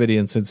objectivity.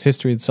 And since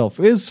history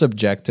itself is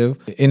subjective,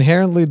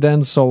 inherently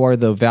then so are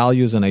the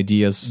values and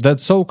ideas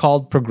that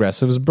so-called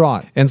progressives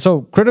brought. And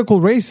so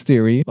critical race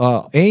theory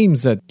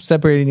aims at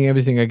separating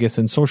everything, I guess,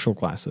 in social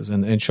classes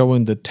and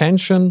showing the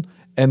tension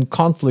and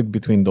conflict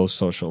between those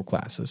social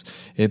classes.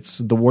 It's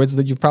the words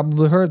that you've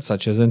probably heard,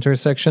 such as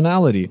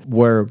intersectionality,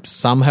 where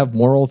some have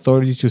moral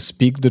authority to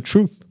speak the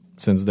truth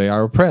since they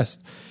are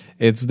oppressed.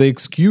 It's the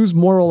excused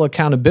moral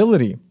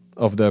accountability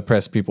of the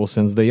oppressed people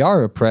since they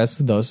are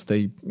oppressed, thus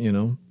they,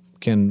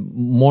 can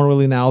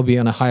morally now be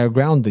on a higher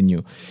ground than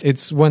you.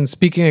 It's when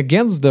speaking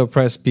against the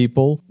oppressed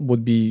people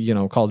would be,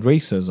 called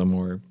racism,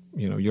 or,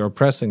 you're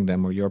oppressing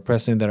them or you're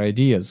oppressing their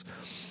ideas.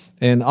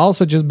 And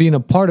also just being a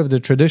part of the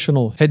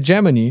traditional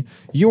hegemony,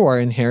 you are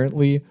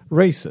inherently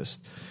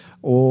racist.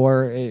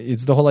 Or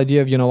it's the whole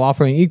idea of,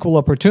 offering equal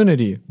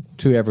opportunity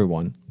to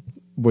everyone,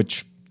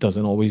 which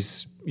doesn't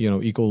always,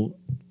 equal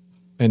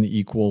an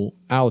equal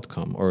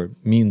outcome or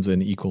means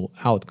an equal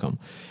outcome.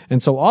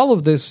 And so all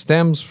of this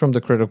stems from the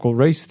critical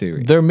race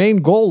theory. Their main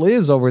goal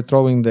is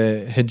overthrowing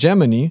the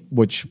hegemony,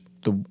 which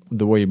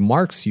the way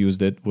Marx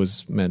used it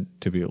was meant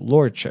to be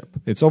lordship.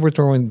 It's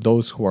overthrowing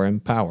those who are in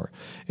power.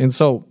 And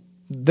so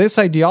this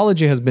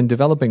ideology has been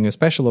developing,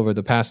 especially over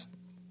the past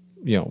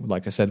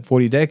like I said,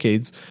 40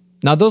 decades.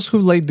 Now, those who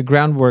laid the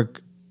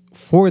groundwork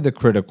for the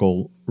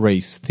critical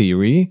race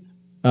theory,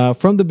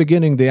 from the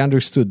beginning, they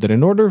understood that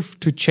in order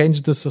to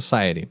change the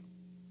society,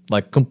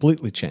 like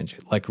completely change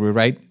it, like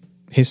rewrite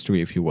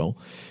history, if you will,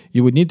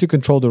 you would need to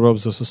control the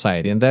ropes of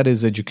society, and that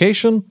is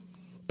education,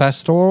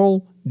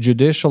 pastoral,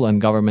 judicial,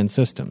 and government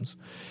systems.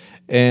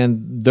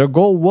 And their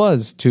goal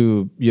was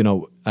to,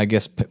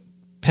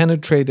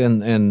 penetrate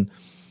and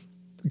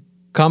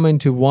come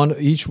into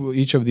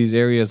each of these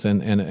areas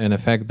and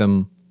affect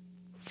them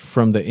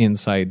from the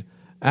inside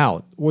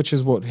out, which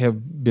is what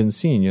have been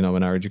seen,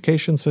 in our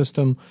education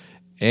system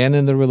and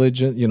in the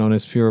religion, in the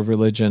sphere of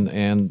religion,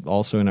 and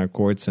also in our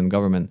courts and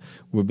government.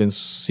 We've been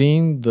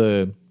seeing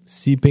the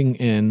seeping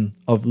in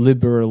of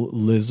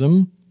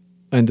liberalism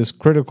and this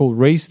critical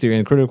race theory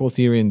and critical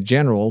theory in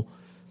general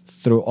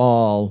through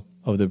all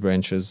of the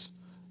branches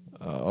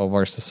of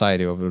our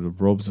society, over the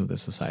robes of the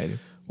society.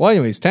 Well,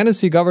 anyways,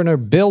 Tennessee Governor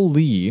Bill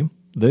Lee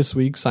this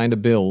week signed a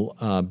bill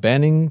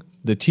banning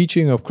the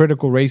teaching of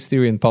critical race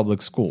theory in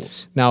public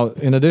schools. Now,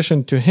 in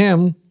addition to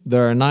him,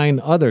 there are 9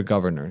 other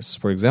governors.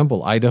 For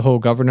example, Idaho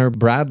Governor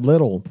Brad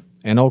Little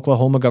and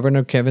Oklahoma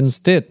Governor Kevin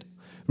Stitt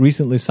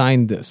recently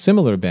signed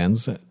similar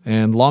bans,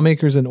 and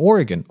lawmakers in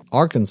Oregon,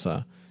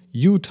 Arkansas,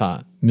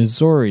 Utah,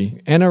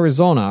 Missouri, and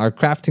Arizona are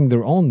crafting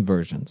their own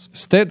versions.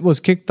 Stitt was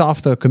kicked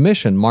off the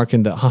commission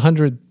marking the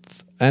 100th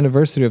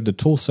anniversary of the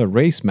Tulsa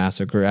Race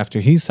Massacre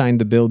after he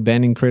signed the bill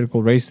banning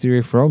critical race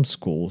theory from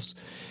schools.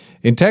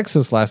 In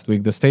Texas last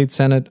week, the state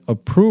Senate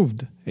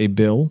approved a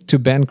bill to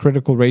ban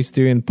critical race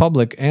theory in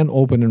public and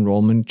open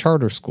enrollment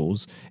charter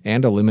schools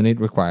and eliminate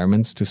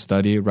requirements to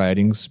study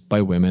writings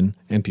by women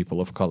and people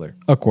of color,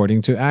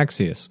 according to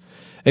Axios.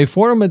 A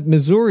forum at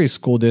Missouri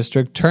school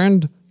district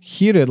turned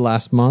heated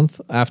last month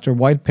after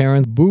white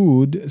parents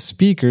booed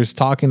speakers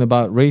talking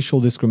about racial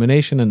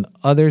discrimination, and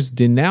others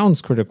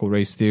denounced critical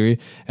race theory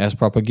as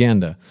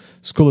propaganda.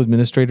 School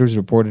administrators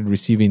reported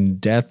receiving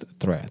death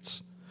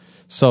threats.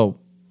 So,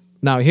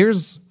 now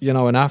here's,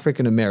 an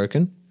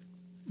African-American,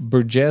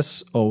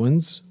 Burgess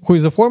Owens, who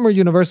is a former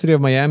University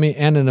of Miami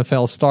and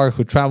NFL star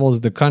who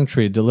travels the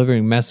country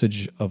delivering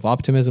message of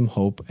optimism,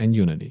 hope, and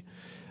unity.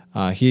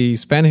 He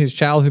spent his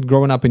childhood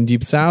growing up in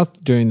Deep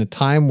South during a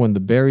time when the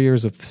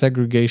barriers of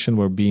segregation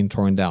were being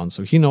torn down.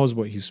 So he knows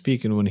what he's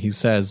speaking when he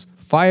says,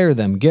 "Fire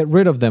them, get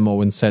rid of them,"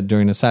 Owens said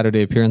during a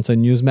Saturday appearance on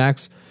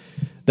Newsmax.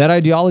 "That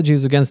ideology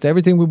is against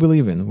everything we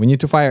believe in. We need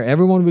to fire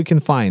everyone we can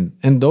find,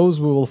 and those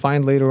we will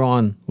find later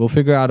on, we'll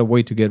figure out a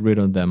way to get rid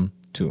of them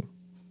too."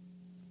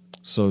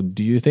 So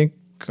do you think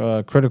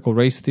critical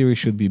race theory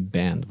should be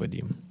banned,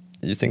 Vadim?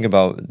 You think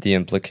about the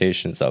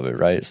implications of it,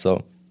 right?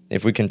 So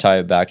if we can tie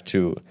it back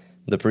to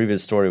the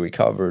previous story we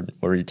covered,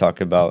 where you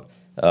talk about,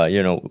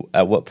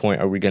 at what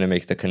point are we going to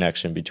make the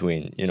connection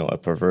between, a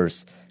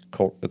perverse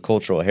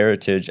cultural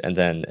heritage and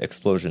then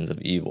explosions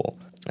of evil,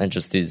 and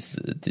just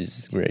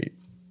these great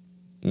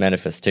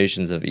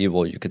manifestations of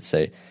evil, you could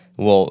say,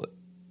 well,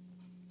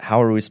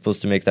 how are we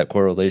supposed to make that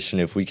correlation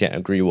if we can't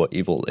agree what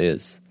evil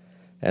is?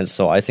 And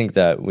so I think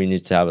that we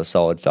need to have a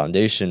solid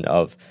foundation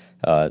of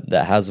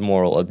that has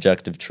moral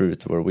objective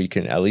truth, where we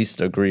can at least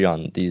agree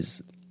on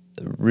these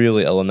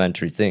really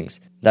elementary things.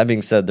 That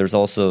being said, there's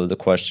also the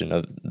question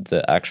of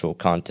the actual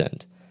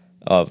content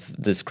of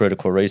this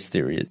critical race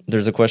theory.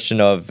 There's a question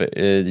of,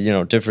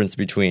 difference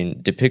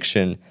between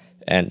depiction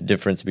and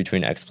difference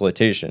between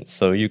exploitation.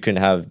 So you can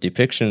have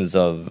depictions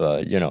of,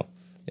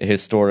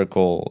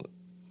 historical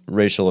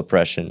racial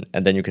oppression,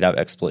 and then you could have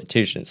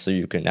exploitation. So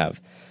you can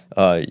have,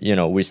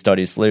 we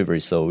study slavery,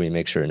 so we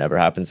make sure it never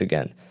happens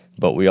again.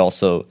 But we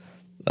also,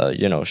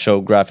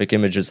 show graphic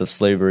images of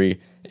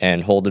slavery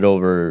and hold it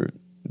over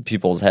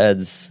people's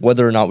heads,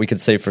 whether or not we could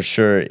say for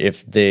sure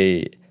if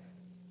they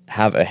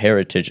have a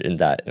heritage in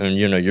that. And,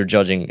 you're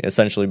judging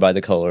essentially by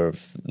the color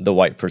of the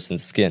white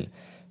person's skin.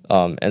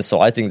 And so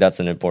I think that's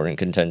an important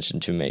contention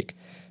to make.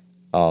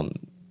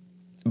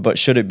 But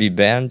should it be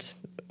banned?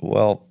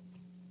 Well,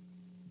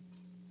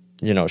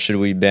 should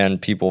we ban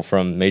people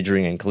from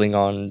majoring in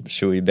Klingon?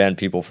 Should we ban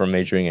people from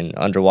majoring in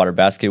underwater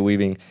basket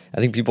weaving? I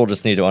think people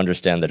just need to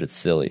understand that it's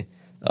silly,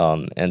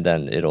 and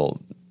then it'll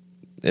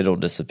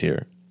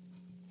disappear.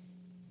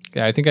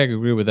 Yeah, I think I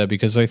agree with that,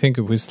 because I think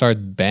if we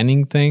start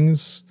banning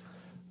things,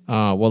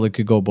 it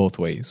could go both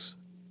ways.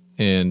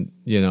 And,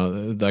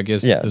 I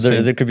guess... Yeah,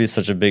 there could be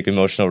such a big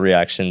emotional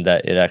reaction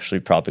that it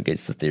actually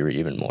propagates the theory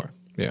even more.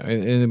 Yeah,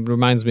 and it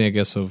reminds me, I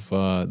guess, of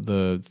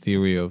the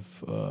theory of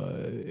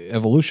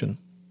evolution,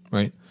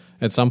 right?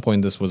 At some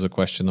point, this was a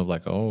question of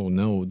like, oh,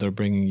 no, they're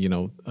bringing,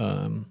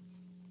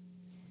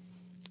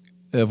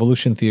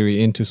 evolution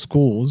theory into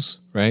schools,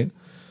 right?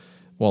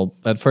 Well,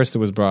 at first it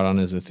was brought on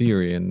as a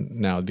theory, and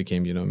now it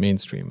became,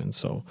 mainstream. And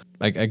so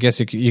I guess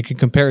you could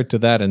compare it to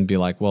that and be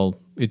like, well,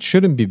 it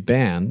shouldn't be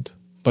banned,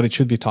 but it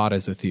should be taught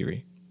as a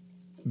theory,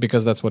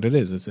 because that's what it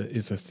is.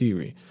 It's a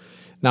theory.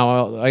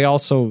 Now, I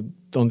also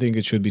don't think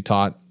it should be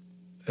taught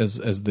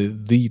as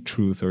the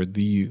truth or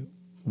the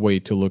way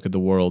to look at the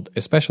world,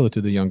 especially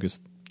to the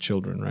youngest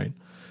children, right?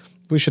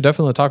 We should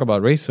definitely talk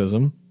about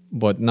racism,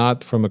 but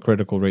not from a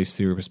critical race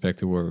theory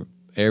perspective where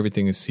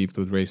everything is seeped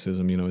with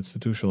racism,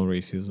 institutional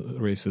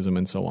racism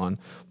and so on.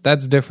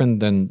 That's different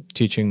than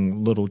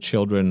teaching little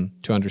children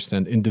to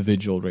understand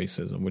individual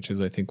racism, which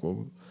is, I think,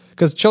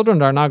 because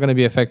children are not going to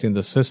be affecting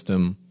the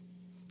system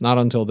not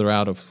until they're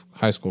out of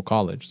high school,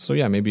 college. So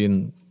yeah,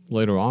 maybe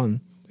later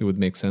on it would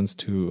make sense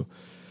to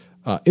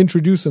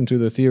introduce them to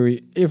the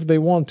theory if they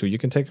want to. You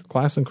can take a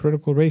class in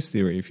critical race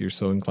theory if you're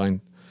so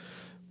inclined,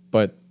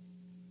 but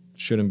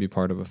shouldn't be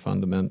part of a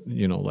fundament,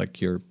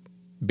 like your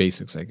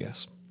basics, I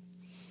guess.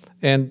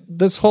 And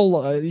this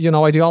whole,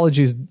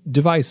 ideology is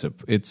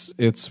divisive.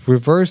 It's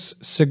reverse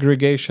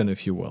segregation,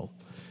 if you will,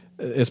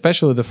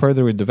 especially the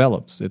further it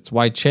develops. It's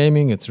white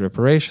shaming, it's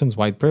reparations,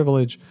 white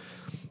privilege,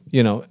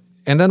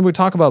 And then we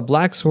talk about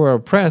blacks who are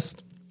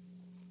oppressed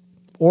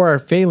or are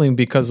failing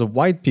because of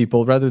white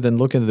people, rather than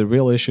looking at the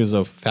real issues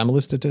of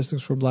family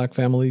statistics for black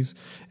families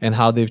and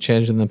how they've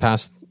changed in the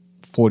past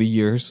 40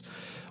 years,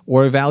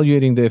 or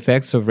evaluating the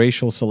effects of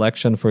racial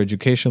selection for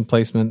education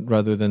placement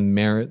rather than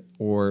merit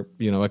or,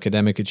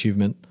 academic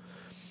achievement,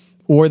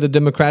 or the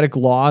democratic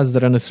laws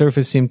that on the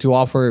surface seem to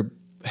offer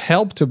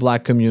help to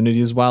black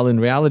communities while in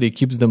reality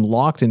keeps them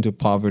locked into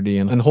poverty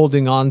and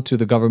holding on to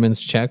the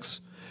government's checks.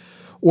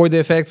 Or the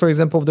effect, for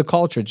example, of the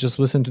culture. Just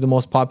listen to the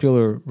most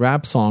popular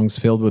rap songs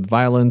filled with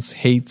violence,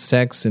 hate,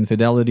 sex,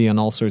 infidelity, and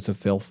all sorts of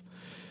filth.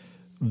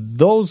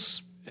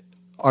 Those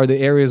are the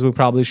areas we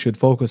probably should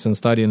focus and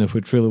study, and if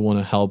we truly want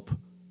to help,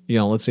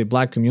 let's say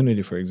black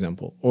community, for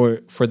example,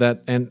 or for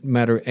that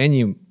matter,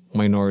 any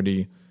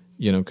minority,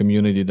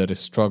 community that is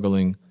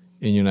struggling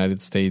in the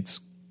United States,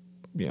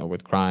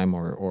 with crime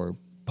or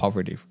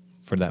poverty,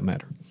 for that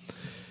matter.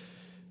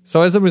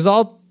 So as a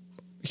result,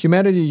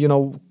 humanity,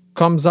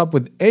 comes up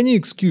with any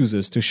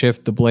excuses to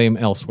shift the blame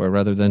elsewhere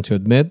rather than to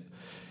admit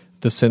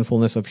the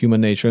sinfulness of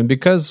human nature. And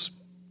because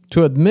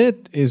to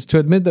admit is to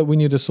admit that we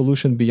need a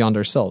solution beyond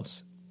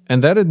ourselves.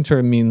 And that in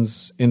turn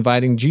means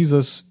inviting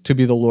Jesus to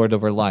be the Lord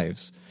of our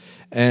lives.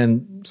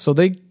 And so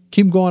they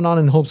keep going on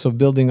in hopes of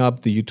building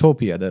up the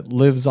utopia that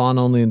lives on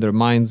only in their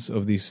minds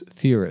of these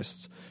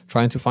theorists,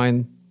 trying to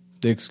find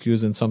the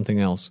excuse in something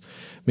else.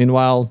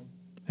 Meanwhile,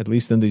 at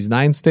least in these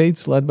 9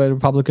 states led by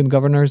Republican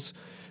governors,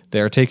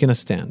 they are taking a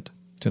stand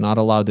to not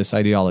allow this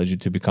ideology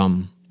to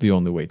become the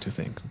only way to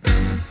think.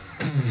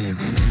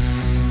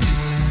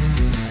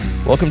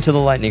 Welcome to the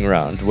lightning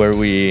round, where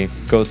we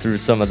go through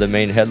some of the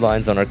main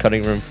headlines on our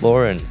cutting room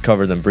floor and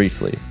cover them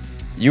briefly.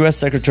 U.S.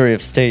 Secretary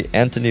of State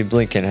Antony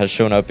Blinken has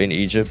shown up in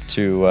Egypt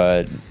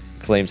to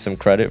claim some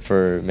credit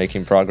for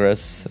making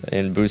progress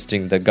in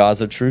boosting the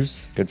Gaza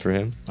truce. Good for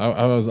him.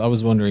 I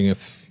was wondering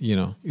if,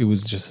 it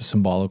was just a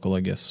symbolical, I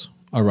guess,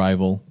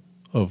 arrival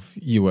of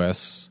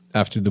U.S.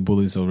 after the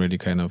bullies already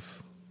kind of,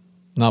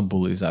 not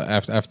bullies,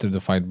 after the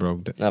fight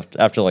broke.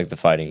 After the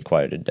fighting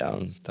quieted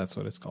down. That's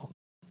what it's called.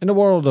 In the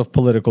world of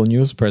political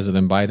news,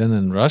 President Biden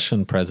and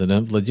Russian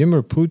President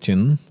Vladimir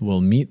Putin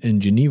will meet in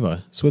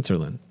Geneva,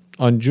 Switzerland,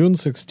 on June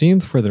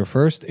 16th for their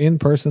first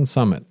in-person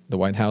summit. The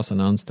White House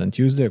announced on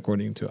Tuesday,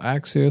 according to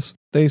Axios.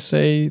 They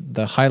say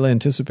the highly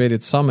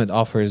anticipated summit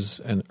offers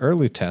an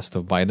early test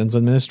of Biden's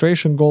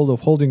administration goal of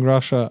holding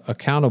Russia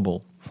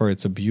accountable for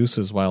its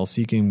abuses while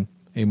seeking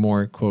a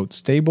more, quote,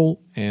 stable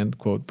and,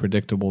 quote,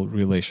 predictable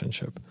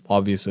relationship.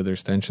 Obviously,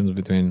 there's tensions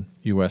between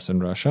U.S.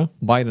 and Russia.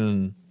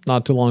 Biden,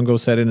 not too long ago,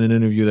 said in an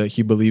interview that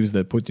he believes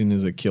that Putin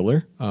is a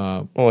killer.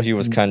 He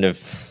was kind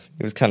of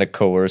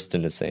coerced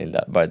into saying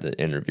that by the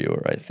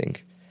interviewer, I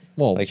think.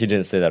 Well, he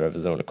didn't say that of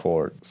his own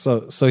accord.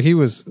 So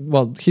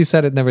he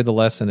said it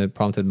nevertheless, and it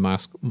prompted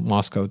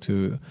Moscow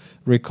to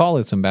recall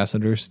its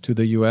ambassadors to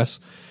the U.S.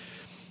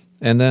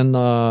 And then,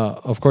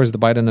 of course, the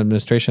Biden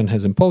administration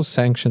has imposed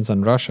sanctions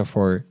on Russia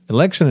for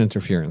election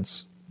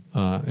interference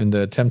in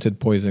the attempted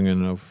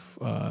poisoning of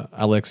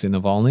Alexei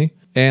Navalny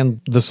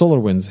and the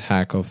SolarWinds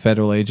hack of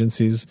federal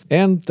agencies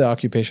and the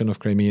occupation of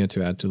Crimea,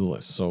 to add to the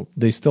list. So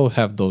they still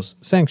have those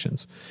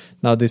sanctions.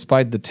 Now,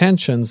 despite the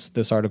tensions,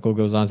 this article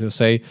goes on to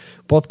say,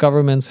 both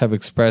governments have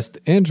expressed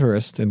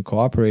interest in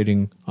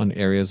cooperating on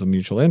areas of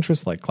mutual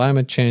interest like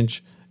climate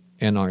change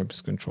and arms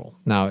control.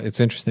 Now,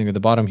 it's interesting at the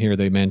bottom here,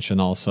 they mention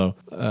also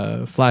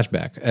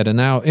flashback at a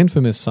now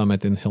infamous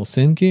summit in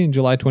Helsinki in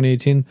July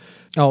 2018.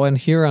 Oh, and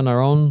here on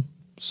our own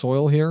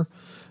soil here,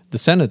 the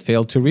Senate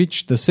failed to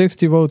reach the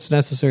 60 votes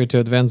necessary to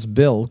advance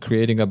bill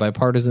creating a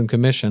bipartisan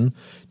commission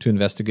to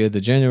investigate the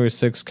January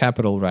 6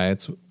 Capitol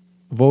riots,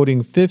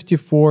 voting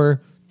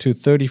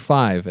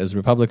 54-35 as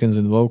Republicans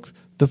invoked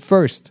the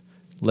first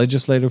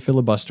legislative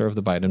filibuster of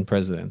the Biden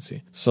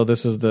presidency. So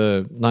this is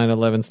the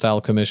 9/11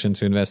 style commission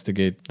to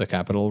investigate the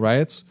Capitol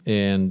riots.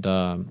 And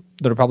the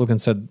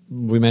Republicans said,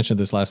 we mentioned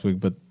this last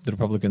week, but the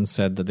Republicans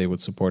said that they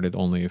would support it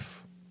only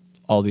if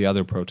all the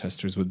other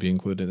protesters would be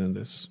included in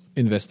this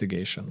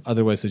investigation.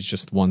 Otherwise, it's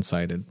just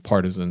one-sided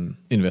partisan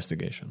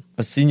investigation.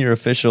 A senior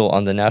official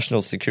on the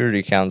National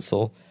Security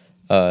Council,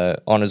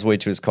 on his way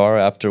to his car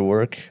after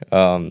work,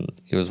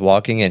 he was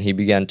walking and he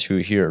began to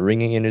hear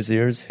ringing in his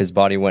ears. His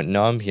body went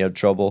numb. He had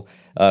trouble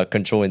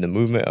controlling the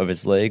movement of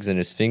his legs and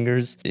his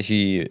fingers.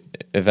 He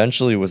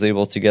eventually was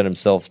able to get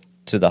himself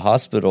to the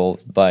hospital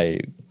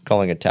by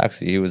calling a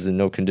taxi. He was in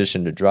no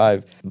condition to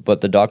drive,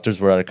 but the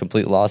doctors were at a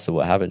complete loss of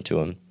what happened to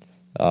him.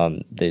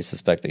 They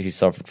suspect that he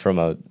suffered from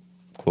a,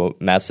 quote,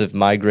 massive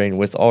migraine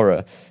with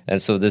aura.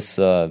 And so this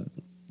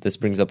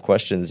brings up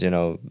questions,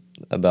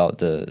 about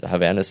the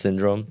Havana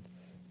syndrome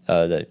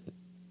that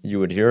you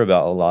would hear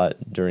about a lot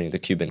during the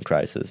Cuban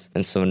crisis.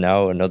 And so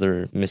now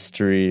another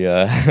mystery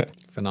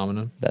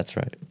phenomenon. That's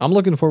right. I'm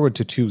looking forward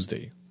to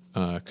Tuesday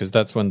because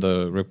that's when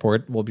the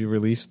report will be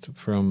released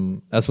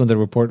that's when the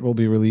report will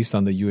be released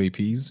on the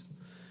UAPs,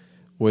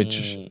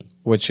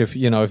 which if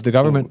the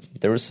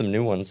government... There were some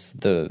new ones.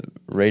 The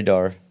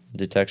radar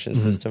detection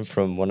system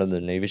from one of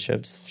the Navy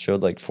ships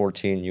showed like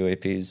 14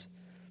 UAPs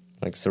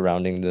like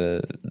surrounding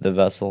the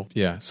vessel.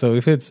 Yeah. So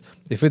if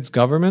it's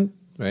government,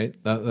 right,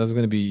 that's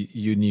going to be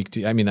unique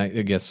to... I mean,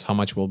 I guess how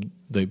much will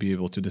they be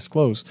able to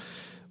disclose?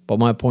 But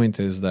my point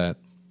is that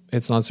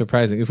it's not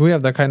surprising. If we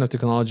have that kind of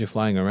technology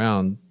flying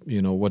around,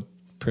 what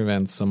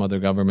prevents some other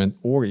government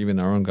or even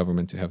our own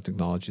government to have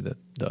technology that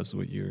does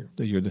what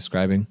you're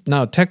describing?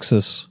 Now,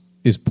 Texas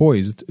is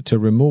poised to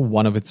remove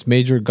one of its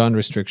major gun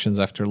restrictions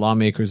after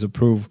lawmakers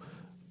approved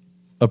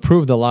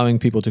allowing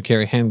people to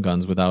carry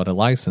handguns without a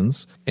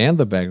license and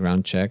the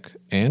background check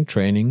and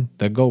training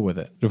that go with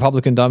it.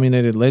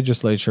 Republican-dominated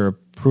legislature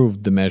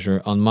approved the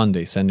measure on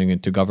Monday, sending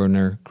it to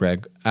Governor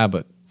Greg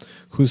Abbott,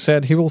 who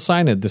said he will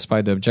sign it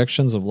despite the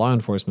objections of law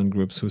enforcement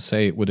groups who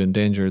say it would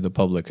endanger the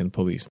public and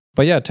police.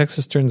 But yeah,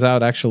 Texas turns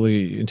out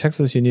actually, in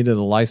Texas you needed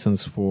a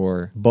license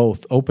for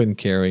both open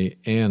carry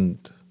and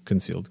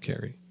concealed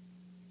carry.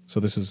 So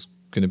this is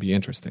going to be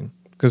interesting.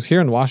 Because here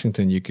in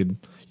Washington, you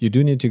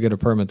do need to get a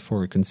permit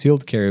for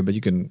concealed carry, but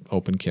you can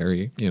open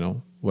carry,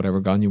 whatever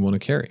gun you want to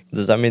carry.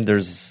 Does that mean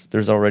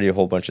there's already a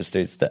whole bunch of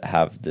states that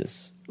have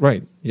this?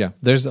 Right, yeah.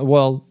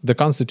 The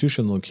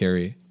constitutional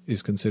carry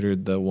is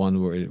considered the one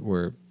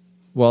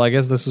where I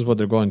guess this is what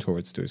they're going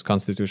towards too, is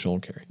constitutional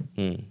carry.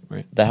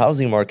 Right. The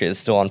housing market is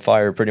still on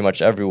fire pretty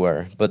much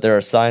everywhere, but there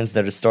are signs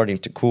that it's starting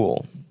to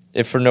cool,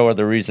 if for no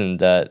other reason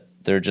that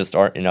there just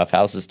aren't enough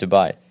houses to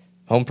buy.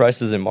 Home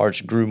prices in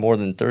March grew more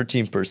than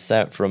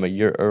 13% from a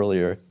year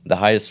earlier, the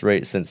highest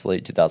rate since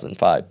late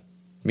 2005.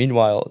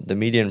 Meanwhile, the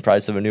median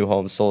price of a new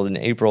home sold in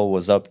April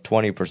was up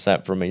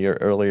 20% from a year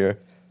earlier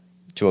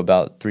to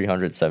about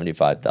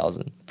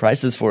 $375,000.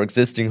 Prices for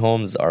existing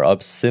homes are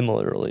up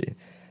similarly,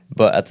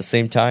 but at the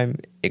same time,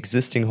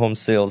 existing home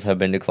sales have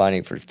been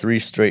declining for 3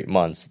 straight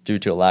months due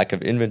to a lack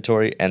of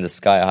inventory and the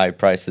sky-high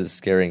prices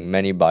scaring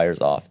many buyers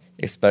off,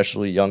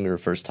 especially younger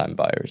first-time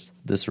buyers.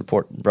 This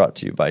report brought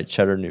to you by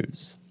Cheddar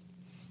News.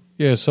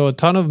 Yeah, so a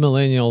ton of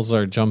millennials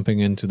are jumping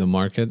into the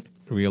market,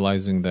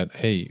 realizing that,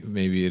 hey,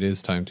 maybe it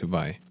is time to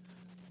buy.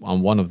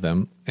 I'm one of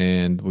them,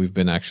 and we've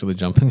been actually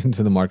jumping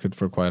into the market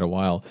for quite a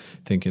while,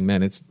 thinking,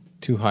 man, it's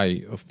too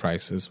high of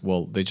prices.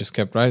 Well, they just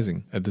kept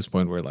rising. At this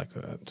point,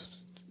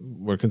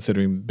 we're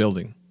considering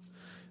building.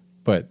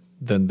 But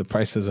then the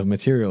prices of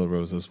material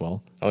rose as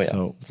well. Oh, yeah.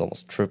 So it's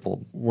almost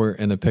tripled. We're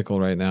in a pickle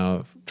right now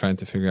of trying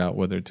to figure out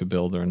whether to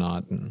build or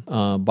not. And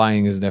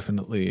buying is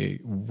definitely a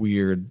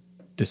weird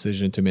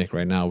decision to make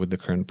right now with the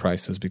current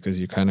prices, because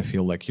you kind of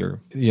feel like you're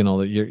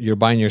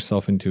buying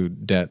yourself into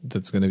debt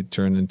that's going to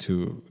turn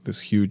into this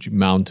huge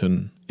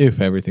mountain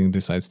if everything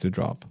decides to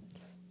drop.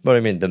 But I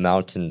mean, the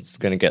mountain's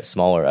going to get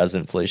smaller as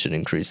inflation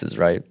increases,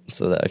 right?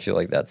 So that I feel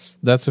like that's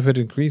if it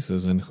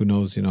increases, and who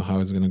knows, how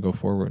it's going to go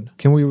forward.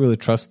 Can we really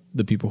trust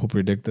the people who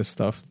predict this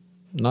stuff?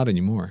 Not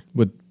anymore.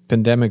 With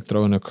pandemic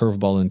throwing a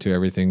curveball into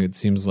everything, it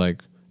seems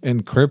like,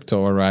 and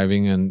crypto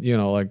arriving, and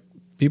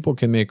people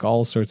can make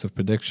all sorts of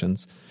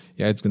predictions.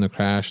 Yeah, it's going to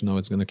crash. No,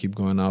 it's going to keep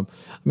going up.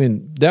 I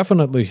mean,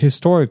 definitely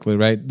historically,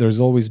 right? There's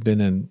always been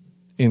an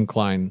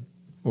incline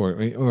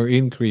or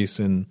increase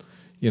in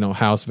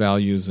house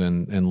values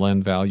and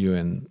land value,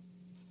 and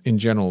in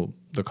general,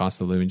 the cost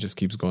of living just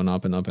keeps going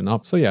up and up and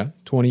up. So yeah,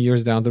 20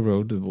 years down the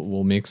road, it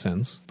will make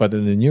sense. But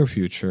in the near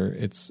future,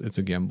 it's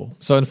a gamble.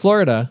 So in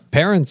Florida,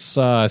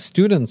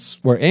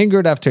 students were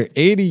angered after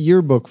 80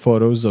 yearbook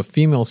photos of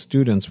female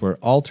students were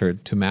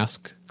altered to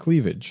mask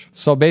cleavage.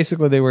 So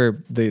basically,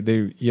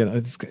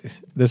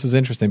 this is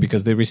interesting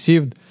because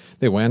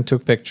they went,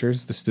 took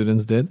pictures, the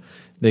students did.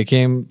 They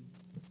came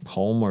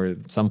home, or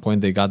at some point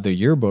they got their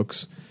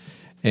yearbooks,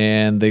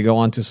 and they go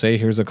on to say,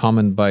 here's a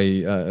comment by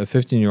a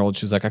 15-year-old.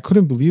 She's like, I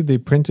couldn't believe they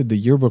printed the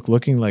yearbook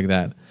looking like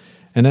that.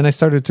 And then I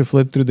started to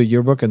flip through the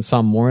yearbook and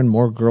saw more and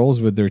more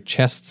girls with their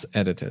chests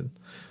edited.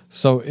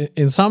 So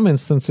in some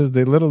instances,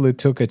 they literally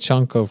took a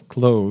chunk of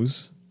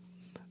clothes.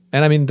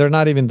 And I mean, they're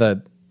not even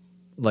that,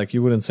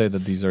 you wouldn't say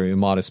that these are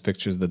immodest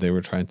pictures that they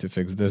were trying to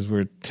fix. These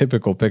were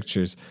typical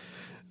pictures.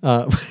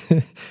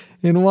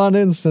 In one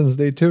instance,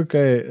 they took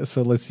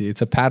let's see,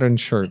 it's a patterned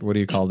shirt. What do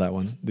you call that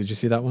one? Did you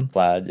see that one?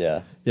 Plaid,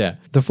 yeah. Yeah.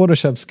 The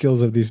Photoshop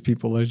skills of these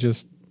people are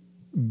just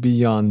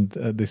beyond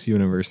this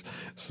universe.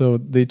 So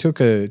they took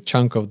a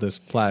chunk of this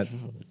plaid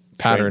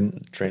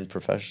pattern. Trained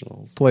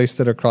professionals. Placed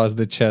it across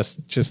the chest,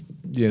 just,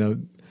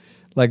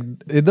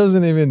 it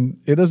doesn't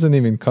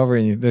even cover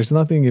anything. There's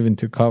nothing even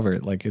to cover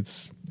it.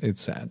 It's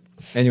sad.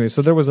 Anyway,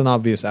 so there was an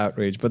obvious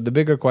outrage. But the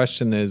bigger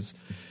question is,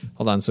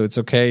 hold on. So it's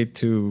okay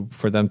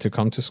for them to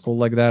come to school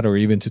like that, or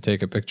even to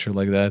take a picture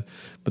like that,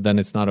 but then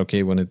it's not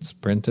okay when it's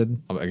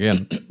printed.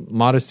 Again,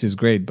 modesty is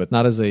great, but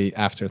not as a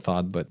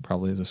afterthought, but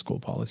probably as a school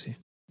policy.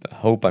 I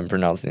hope I'm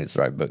pronouncing this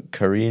right, but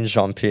Karine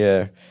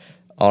Jean-Pierre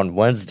on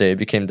Wednesday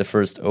became the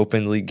first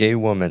openly gay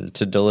woman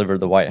to deliver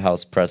the White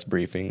House press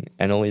briefing,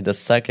 and only the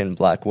second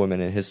black woman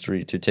in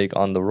history to take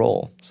on the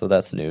role. So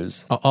that's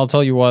news. I'll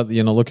tell you what,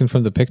 looking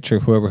from the picture,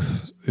 whoever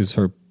is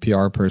her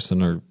PR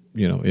person or,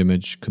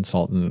 image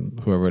consultant,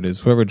 whoever it is,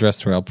 whoever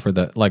dressed her up for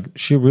that, like,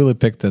 she really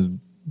picked a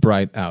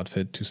bright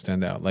outfit to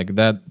stand out. Like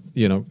that,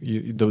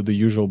 the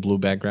usual blue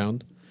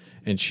background,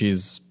 and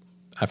she's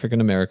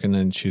African-American,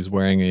 and she's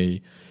wearing a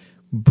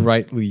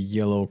brightly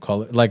yellow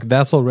color. Like,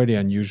 that's already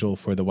unusual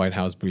for the White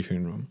House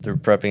briefing room. They're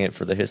prepping it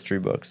for the history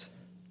books.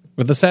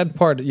 But the sad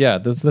part,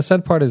 the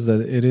sad part is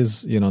that it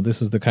is, these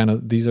are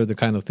the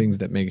kind of things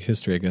that make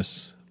history, I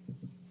guess,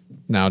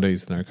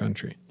 nowadays in our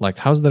country. Like,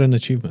 how's that an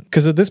achievement?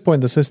 Because at this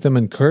point, the system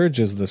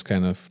encourages this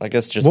kind of... I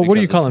guess just what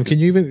do you call them? Can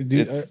you even...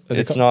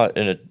 It's not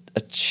an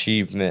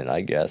achievement,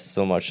 I guess,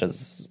 so much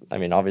as... I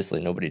mean,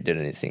 obviously, nobody did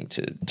anything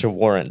to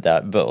warrant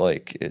that, but,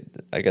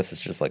 I guess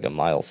it's just like a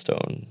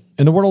milestone.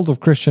 In the world of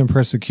Christian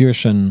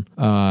persecution,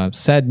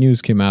 sad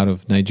news came out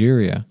of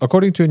Nigeria.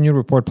 According to a new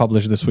report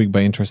published this week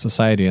by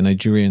Inter-Society, a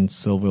Nigerian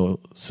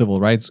civil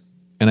rights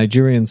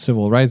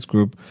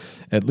group,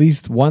 at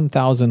least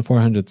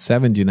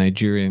 1,470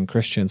 Nigerian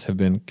Christians have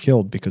been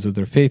killed because of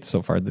their faith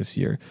so far this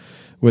year,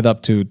 with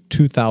up to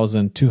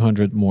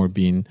 2,200 more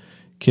being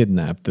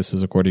kidnapped. This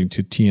is according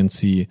to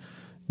TNC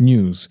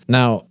News.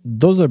 Now,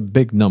 those are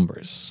big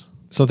numbers.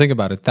 So think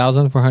about it,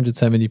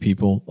 1,470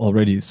 people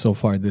already so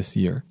far this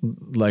year.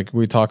 Like,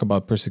 we talk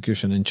about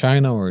persecution in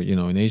China or,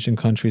 in Asian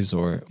countries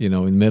or,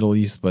 in Middle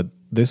East, but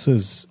this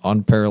is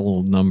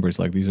unparalleled numbers.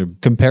 Like, these are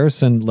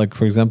comparison, like,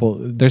 for example,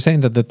 they're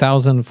saying that the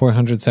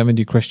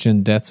 1,470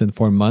 Christian deaths in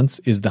 4 months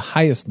is the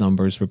highest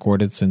numbers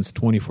recorded since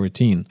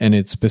 2014. And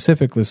it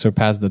specifically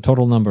surpassed the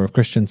total number of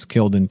Christians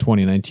killed in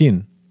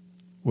 2019,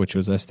 which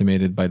was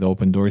estimated by the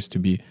Open Doors to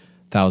be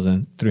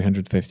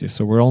 1,350.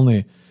 So we're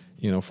only...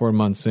 4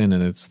 months in,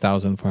 and it's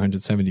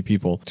 1,470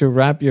 people. To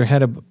wrap your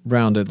head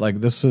around it, like,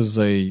 this is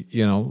a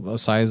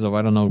size of,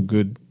 I don't know,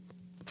 good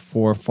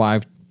 4 or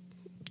 5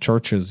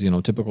 churches,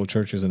 typical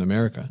churches in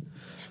America,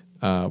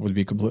 would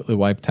be completely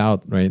wiped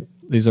out, right?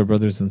 These are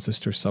brothers and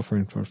sisters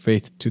suffering for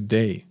faith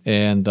today.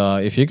 And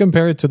if you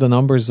compare it to the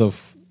numbers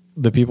of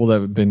the people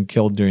that have been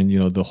killed during,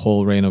 the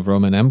whole reign of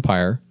Roman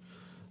Empire,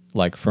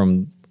 like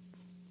from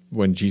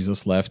when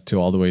Jesus left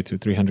to all the way to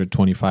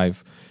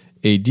 325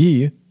 AD,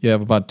 you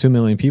have about 2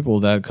 million people.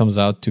 That comes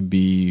out to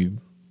be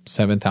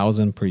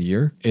 7,000 per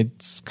year.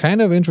 It's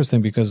kind of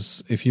interesting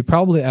because if you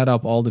probably add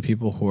up all the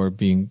people who are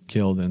being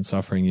killed and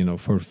suffering,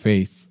 for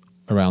faith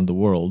around the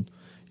world,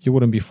 you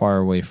wouldn't be far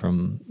away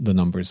from the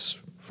numbers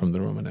from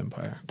the Roman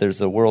Empire. There's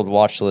a world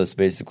watch list,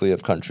 basically,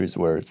 of countries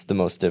where it's the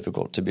most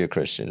difficult to be a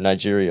Christian.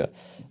 Nigeria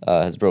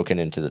has broken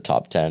into the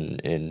top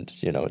 10 and,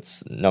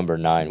 it's number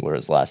 9,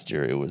 whereas last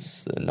year it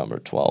was number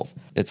 12.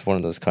 It's one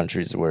of those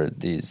countries where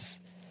these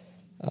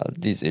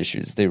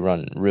issues, they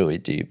run really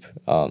deep.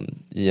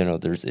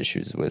 There's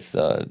issues with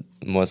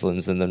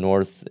Muslims in the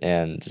north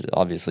and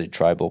obviously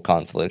tribal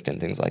conflict and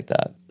things like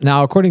that.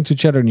 Now, according to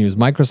Cheddar News,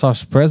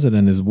 Microsoft's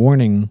president is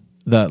warning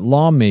that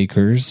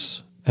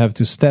lawmakers have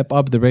to step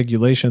up the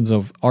regulations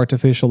of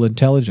artificial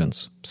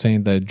intelligence,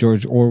 saying that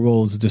George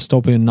Orwell's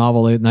dystopian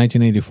novel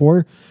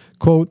 1984,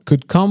 quote,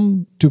 could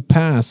come to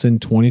pass in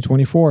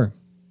 2024.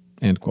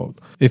 End quote.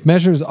 If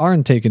measures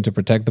aren't taken to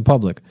protect the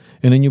public.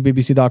 In a new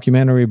BBC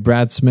documentary,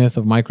 Brad Smith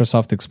of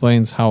Microsoft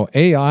explains how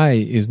AI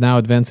is now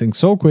advancing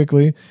so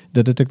quickly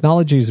that the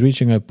technology is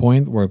reaching a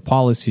point where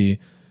policy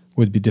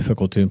would be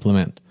difficult to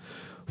implement.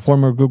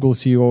 Former Google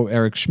CEO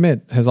Eric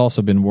Schmidt has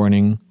also been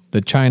warning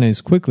that China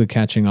is quickly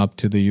catching up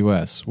to the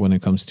US when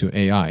it comes to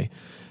AI,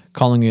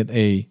 calling it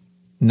a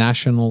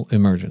national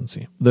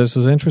emergency. This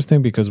is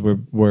interesting because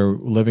we're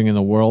living in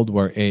a world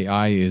where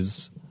AI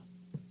is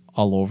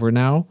all over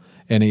now.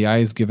 And AI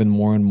is given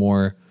more and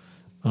more,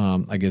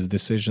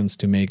 decisions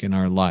to make in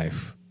our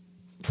life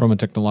from a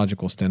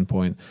technological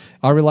standpoint.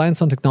 Our reliance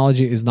on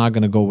technology is not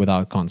going to go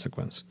without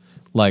consequence.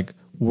 Like,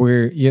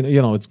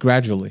 it's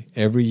gradually.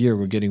 Every year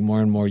we're getting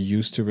more and more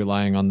used to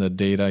relying on the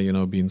data,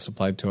 being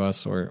supplied to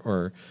us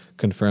or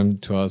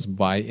confirmed to us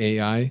by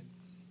AI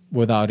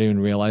without even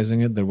realizing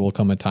it. There will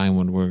come a time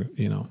when we're,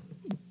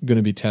 going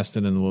to be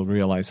tested and we'll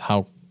realize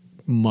how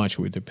much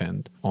we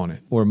depend on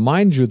it. Or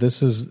mind you,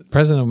 this is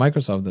president of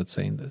Microsoft that's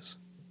saying this.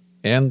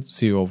 And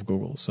CEO of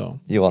Google,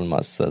 so. Elon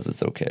Musk says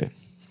it's okay.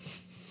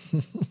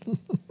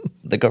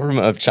 The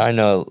government of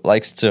China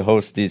likes to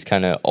host these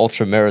kind of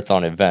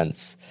ultra-marathon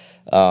events.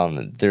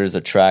 There's a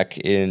track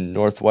in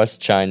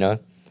northwest China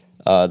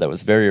that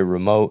was very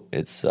remote.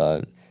 It's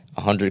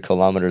 100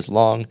 kilometers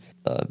long,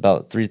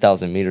 about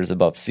 3,000 meters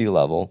above sea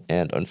level.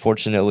 And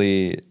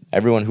unfortunately,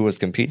 everyone who was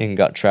competing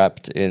got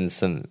trapped in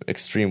some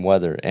extreme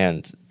weather,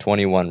 and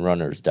 21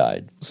 runners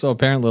died. So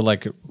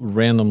apparently,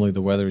 randomly,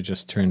 the weather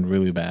just turned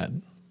really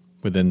bad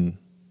within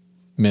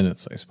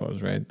minutes, I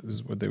suppose, right? This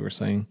is what they were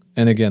saying.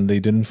 And again, they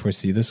didn't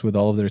foresee this with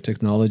all of their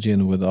technology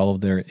and with all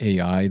of their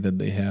AI that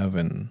they have.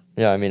 And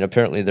yeah, I mean,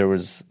 apparently there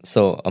was,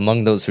 so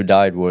among those who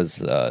died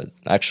was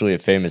actually a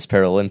famous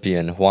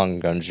Paralympian,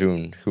 Huang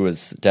Ganjun, who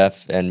was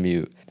deaf and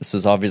mute. This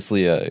was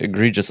obviously an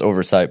egregious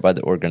oversight by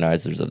the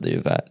organizers of the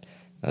event.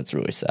 That's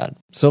really sad.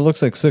 So it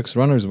looks like 6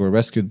 runners were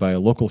rescued by a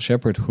local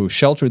shepherd who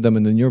sheltered them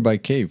in the nearby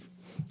cave,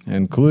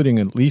 including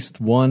at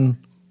least one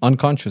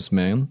unconscious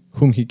man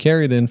whom he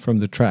carried in from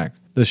the track.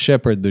 The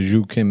shepherd, the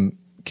Zhu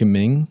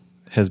Qiming,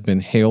 has been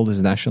hailed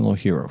as national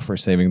hero for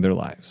saving their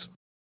lives.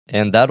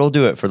 And that'll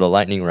do it for the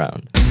lightning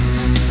round.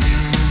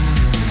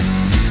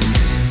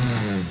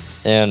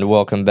 And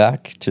welcome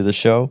back to the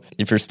show.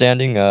 If you're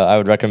standing, I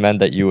would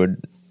recommend that you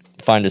would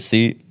find a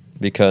seat,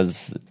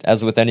 because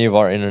as with any of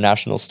our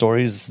international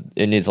stories,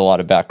 it needs a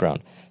lot of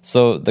background.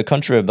 So the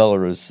country of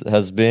Belarus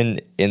has been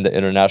in the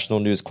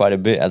international news quite a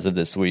bit as of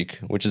this week,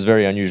 which is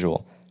very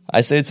unusual.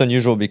 I say it's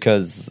unusual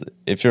because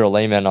if you're a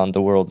layman on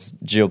the world's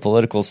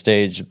geopolitical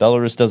stage,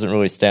 Belarus doesn't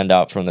really stand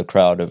out from the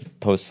crowd of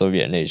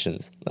post-Soviet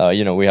nations.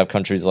 We have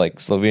countries like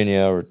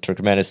Slovenia or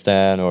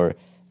Turkmenistan or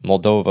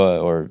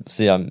Moldova, or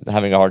I'm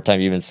having a hard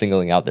time even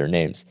singling out their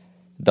names.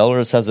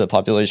 Belarus has a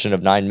population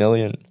of 9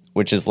 million,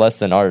 which is less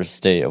than our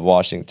state of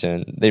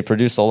Washington. They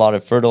produce a lot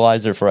of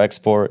fertilizer for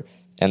export,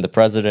 and the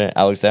president,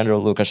 Alexander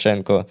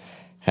Lukashenko,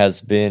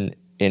 has been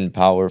in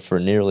power for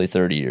nearly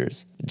 30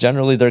 years.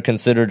 Generally, they're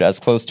considered as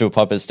close to a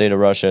puppet state of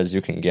Russia as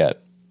you can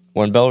get.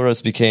 When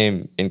Belarus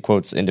became, in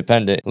quotes,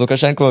 independent,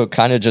 Lukashenko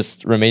kind of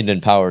just remained in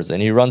power,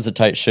 and he runs a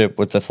tight ship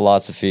with the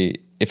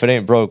philosophy, if it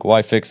ain't broke,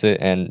 why fix it?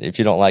 And if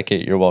you don't like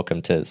it, you're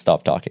welcome to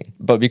stop talking.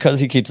 But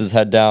because he keeps his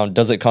head down,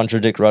 doesn't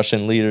contradict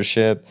Russian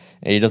leadership,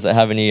 and he doesn't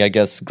have any,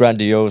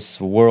 grandiose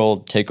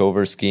world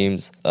takeover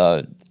schemes.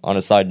 On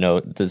a side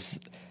note,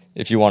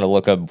 if you want to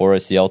look up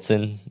Boris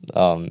Yeltsin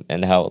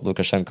and how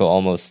Lukashenko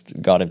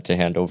almost got him to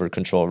hand over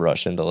control of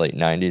Russia in the late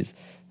 90s,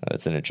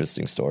 that's an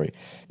interesting story.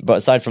 But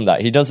aside from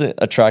that, he doesn't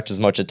attract as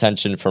much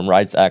attention from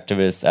rights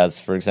activists as,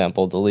 for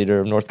example, the leader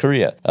of North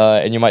Korea.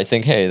 And you might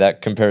think, hey,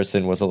 that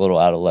comparison was a little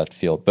out of left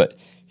field. But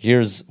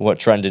here's what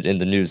trended in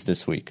the news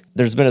this week.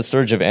 There's been a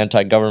surge of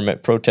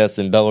anti-government protests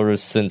in Belarus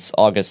since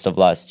August of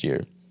last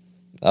year.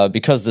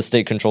 Because the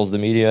state controls the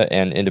media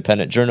and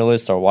independent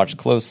journalists are watched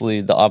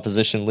closely, the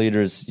opposition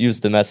leaders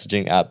use the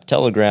messaging app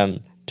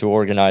Telegram to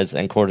organize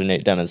and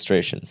coordinate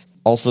demonstrations,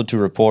 also to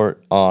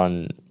report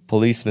on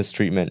police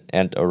mistreatment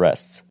and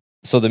arrests.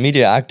 So the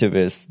media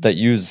activists that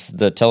use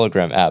the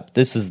Telegram app,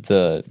 this is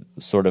the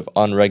sort of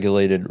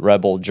unregulated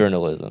rebel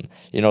journalism.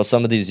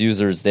 Some of these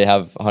users, they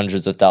have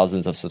hundreds of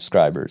thousands of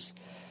subscribers.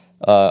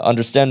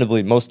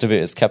 Understandably, most of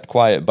it is kept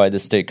quiet by the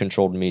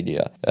state-controlled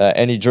media.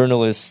 Any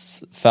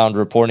journalists found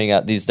reporting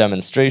at these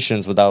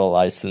demonstrations without a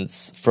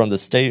license from the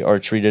state are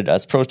treated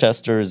as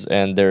protesters,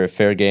 and they're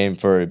fair game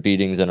for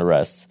beatings and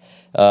arrests.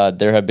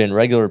 There have been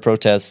regular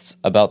protests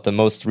about the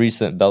most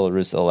recent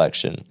Belarus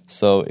election.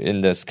 So in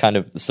this kind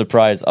of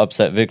surprise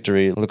upset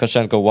victory,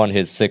 Lukashenko won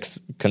his 6th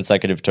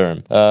consecutive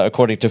term.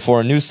 According to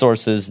foreign news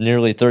sources,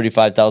 nearly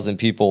 35,000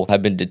 people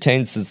have been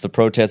detained since the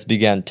protests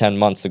began 10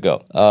 months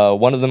ago.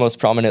 One of the most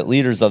prominent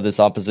leaders of this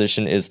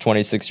opposition is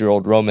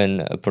 26-year-old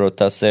Roman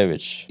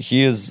Protasevich.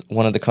 He is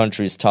one of the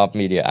country's top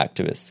media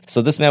activists.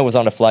 So this man was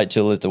on a flight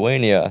to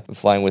Lithuania,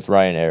 flying with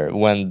Ryanair,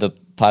 when the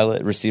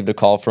pilot received a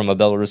call from a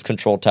Belarus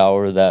control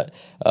tower that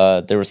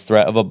there was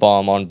threat of a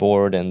bomb on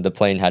board and the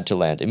plane had to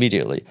land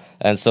immediately.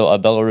 And so a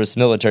Belarus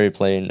military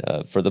plane,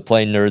 for the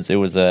plane nerds, it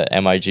was a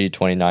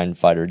MiG-29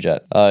 fighter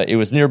jet. It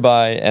was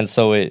nearby, and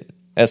so it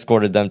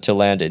escorted them to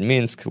land in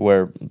Minsk,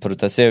 where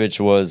Protasevich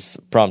was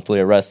promptly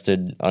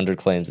arrested under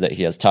claims that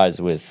he has ties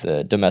with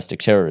domestic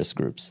terrorist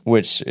groups,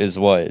 which is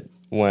what,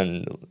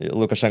 when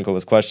Lukashenko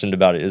was questioned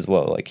about it as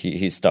well, like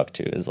he stuck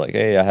to is like,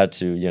 hey, I had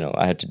to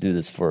do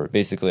this for,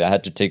 basically I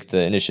had to take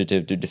the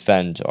initiative to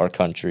defend our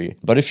country.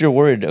 But if you're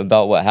worried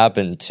about what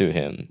happened to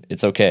him,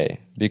 it's okay,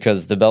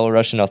 because the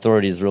Belarusian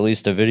authorities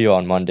released a video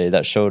on Monday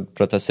that showed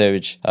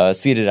Protasevich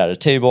seated at a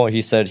table.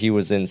 He said he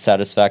was in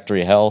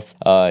satisfactory health.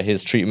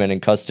 His treatment in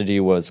custody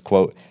was,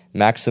 quote,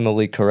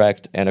 maximally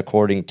correct and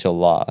according to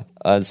law.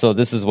 So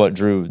this is what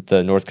drew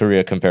the North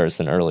Korea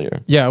comparison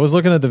earlier. Yeah, I was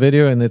looking at the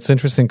video, and it's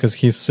interesting because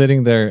he's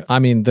sitting there. I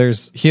mean,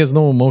 he has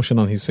no emotion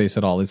on his face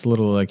at all. It's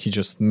literally like he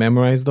just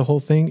memorized the whole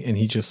thing, and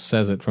he just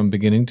says it from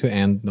beginning to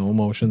end, no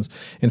emotions.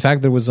 In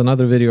fact, there was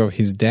another video of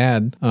his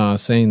dad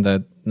saying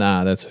that,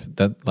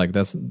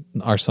 that's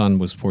our son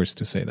was forced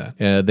to say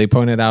that. They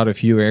pointed out a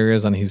few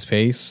areas on his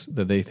face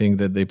that they think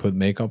that they put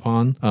makeup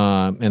on.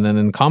 And then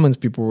in comments,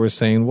 people were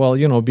saying,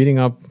 well, beating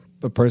up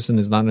a person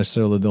is not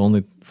necessarily the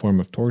only form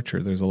of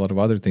torture. There's a lot of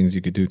other things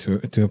you could do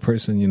to a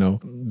person,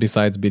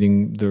 besides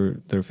beating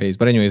their face.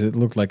 But anyways, it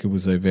looked like it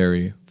was a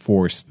very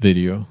forced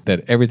video,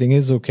 that everything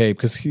is okay,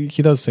 because he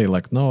does say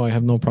like, no, I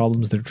have no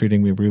problems. They're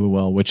treating me really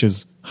well, which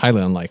is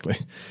highly unlikely,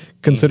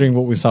 considering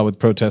what we saw with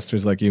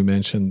protesters, like you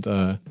mentioned,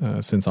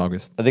 since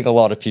August. I think a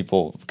lot of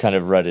people kind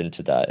of read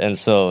into that. And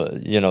so,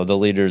 the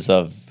leaders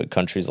of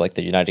countries like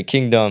the United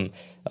Kingdom,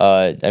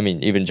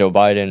 Even Joe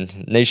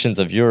Biden, nations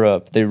of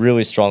Europe, they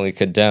really strongly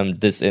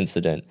condemned this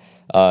incident.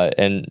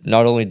 And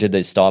not only did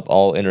they stop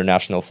all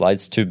international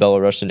flights to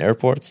Belarusian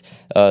airports,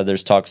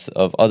 there's talks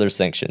of other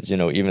sanctions,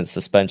 even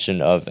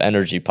suspension of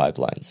energy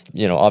pipelines.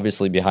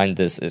 Obviously behind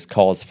this is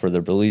calls for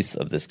the release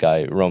of this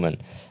guy, Roman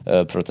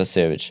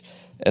Protasevich.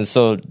 And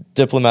so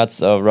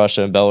diplomats of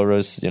Russia and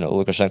Belarus,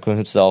 Lukashenko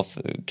himself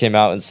came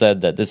out and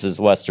said that this is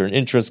Western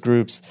interest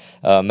groups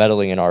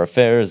meddling in our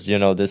affairs.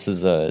 This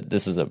is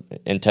a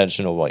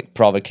intentional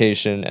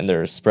provocation, and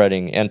they're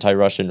spreading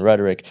anti-Russian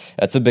rhetoric.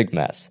 That's a big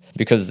mess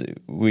because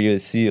we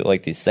see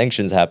these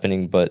sanctions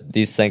happening, but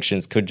these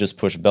sanctions could just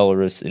push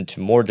Belarus into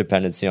more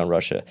dependency on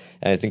Russia.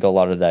 And I think a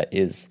lot of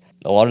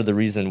the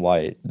reason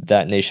why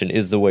that nation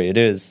is the way it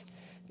is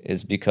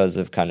because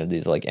of kind of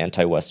these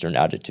anti-Western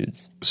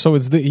attitudes. So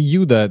it's the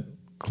EU that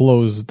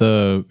closed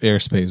the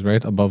airspace,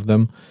 right, above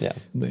them? Yeah.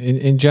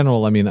 In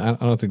general, I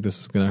don't think this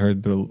is going to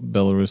hurt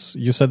Belarus.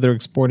 You said they're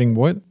exporting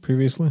what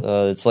previously?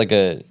 It's like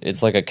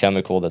a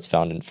chemical that's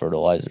found in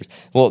fertilizers.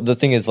 Well, the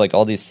thing is,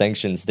 all these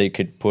sanctions, they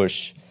could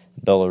push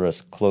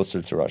Belarus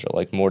closer to Russia,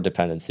 more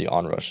dependency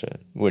on Russia,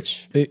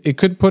 which it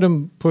could push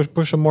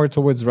them more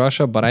towards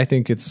Russia, but I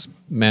think it's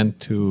meant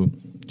to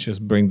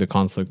just bring the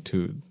conflict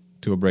to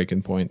a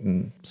breaking point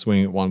and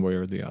swing it one way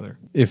or the other.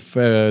 If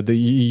the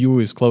EU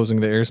is closing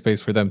the airspace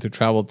for them to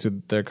travel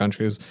to their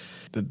countries,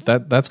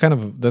 that's kind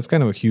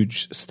of a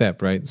huge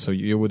step, right? So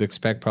you would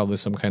expect probably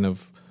some kind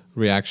of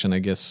reaction, I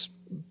guess,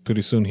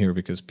 pretty soon here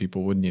because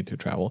people would need to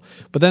travel.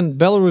 But then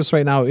Belarus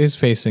right now is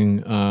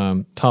facing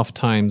tough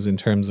times in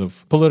terms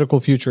of political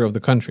future of the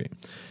country,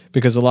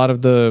 because a lot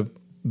of the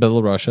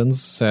Belarusians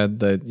said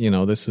that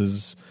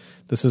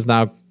this is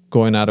now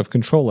going out of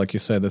control, like you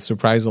said. The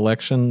surprise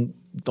election,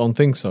 don't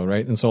think so,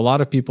 right? And so a lot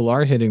of people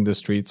are hitting the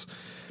streets.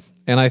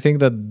 And I think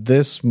that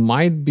this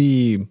might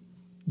be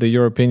the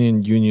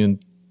European Union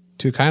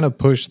to kind of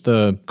push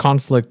the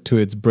conflict to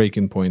its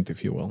breaking point,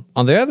 if you will.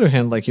 On the other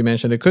hand, like you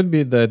mentioned, it could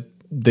be that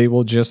they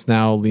will just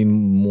now lean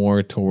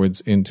more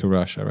towards into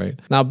Russia, right?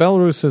 Now,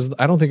 Belarus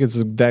I don't think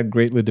it's that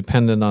greatly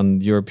dependent on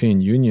the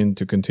European Union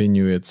to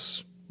continue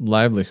its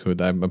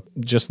livelihood. I'm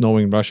just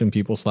knowing Russian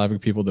people,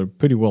 Slavic people, they're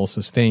pretty well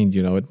sustained.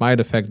 It might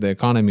affect the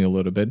economy a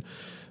little bit.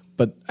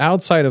 But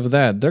outside of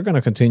that, they're going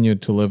to continue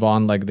to live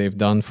on like they've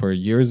done for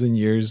years and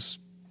years,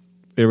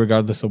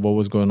 regardless of what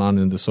was going on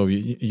in the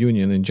Soviet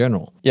Union in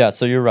general. Yeah,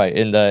 so you're right.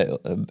 In that,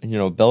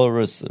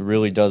 Belarus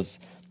really does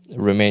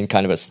remain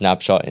kind of a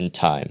snapshot in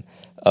time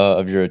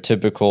of your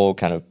typical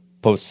kind of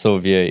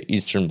post-Soviet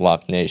Eastern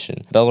Bloc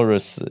nation.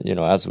 Belarus,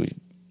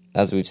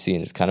 as we've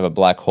seen, is kind of a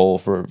black hole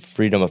for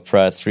freedom of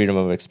press, freedom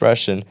of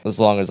expression, as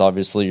long as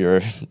obviously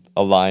you're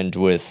aligned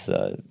with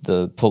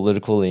the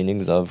political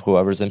leanings of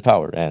whoever's in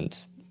power.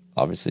 And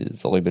obviously,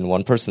 it's only been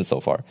one person so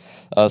far.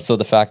 So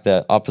the fact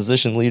that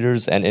opposition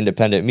leaders and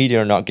independent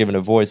media are not given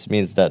a voice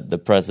means that the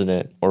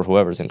president or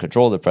whoever's in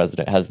control of the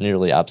president has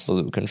nearly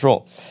absolute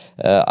control.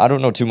 I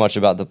don't know too much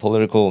about the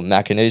political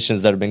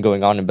machinations that have been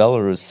going on in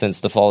Belarus since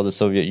the fall of the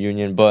Soviet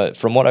Union, but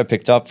from what I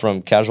picked up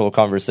from casual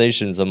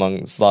conversations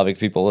among Slavic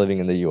people living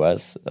in the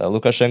U.S.,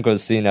 Lukashenko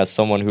is seen as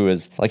someone who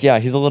is,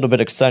 he's a little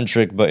bit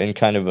eccentric, but in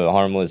kind of a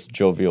harmless,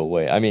 jovial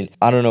way.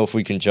 I don't know if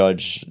we can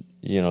judge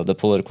the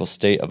political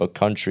state of a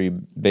country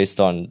based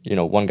on,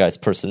 one guy's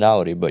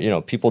personality. But,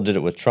 people did it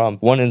with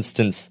Trump. One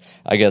instance,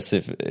 I guess,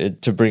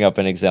 to bring up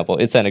an example,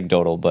 it's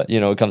anecdotal, but,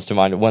 it comes to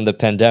mind when the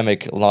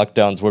pandemic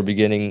lockdowns were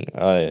beginning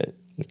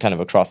kind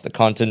of across the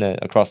continent,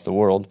 across the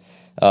world.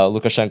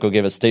 Lukashenko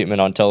gave a statement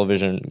on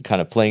television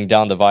kind of playing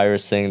down the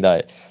virus, saying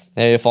that,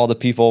 hey, if all the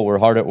people were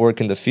hard at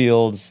work in the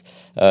fields,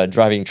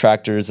 driving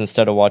tractors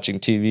instead of watching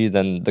TV,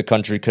 then the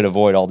country could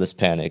avoid all this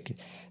panic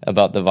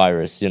about the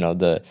virus.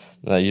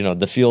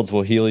 The fields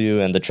will heal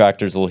you and the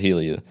tractors will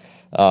heal you.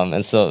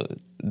 And so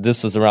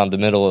this was around the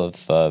middle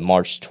of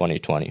March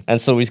 2020.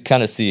 And so we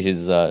kind of see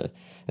his,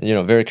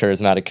 very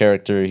charismatic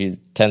character. He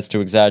tends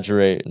to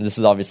exaggerate. This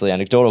is obviously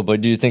anecdotal,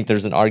 but do you think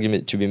there's an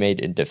argument to be made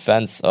in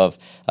defense of,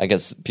 I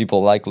guess,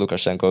 people like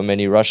Lukashenko and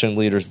many Russian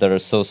leaders that are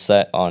so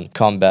set on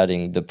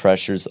combating the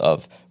pressures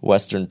of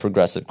Western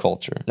progressive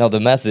culture? Now,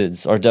 the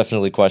methods are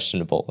definitely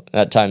questionable,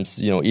 at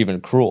times, even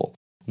cruel.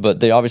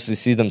 But they obviously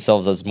see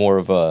themselves as more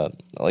of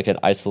an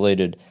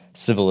isolated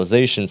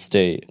civilization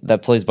state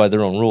that plays by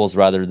their own rules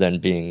rather than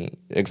being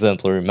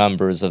exemplary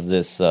members of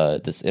this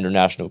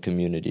international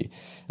community.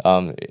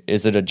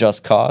 Is it a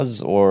just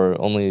cause or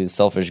only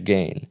selfish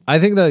gain? I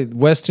think that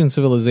Western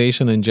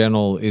civilization in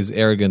general is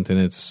arrogant in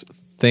its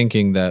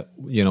thinking that,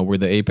 we're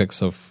the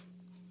apex of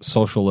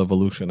social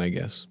evolution, I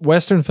guess.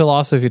 Western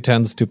philosophy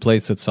tends to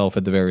place itself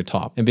at the very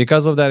top. And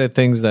because of that, it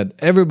thinks that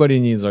everybody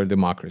needs our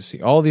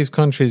democracy. All these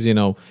countries,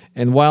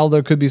 and while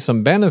there could be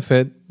some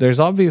benefit,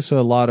 there's obviously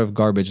a lot of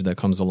garbage that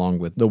comes along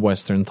with the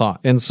Western thought.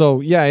 And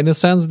so, yeah, in a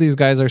sense, these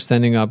guys are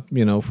standing up,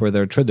 for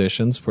their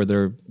traditions, for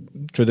their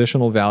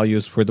traditional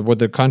values, for what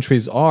their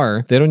countries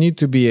are. They don't need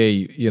to be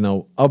a,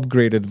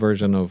 upgraded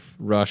version of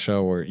Russia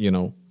or,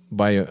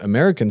 by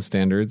American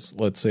standards,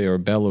 let's say, or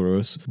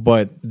Belarus,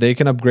 but they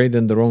can upgrade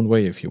in their own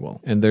way, if you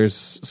will. And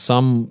there's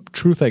some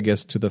truth, I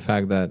guess, to the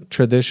fact that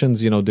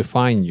traditions,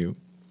 define you.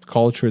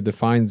 Culture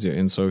defines you.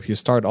 And so if you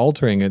start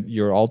altering it,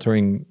 you're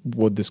altering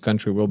what this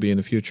country will be in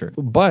the future.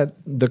 But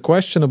the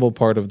questionable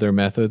part of their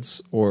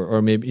methods,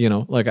 or maybe,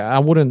 I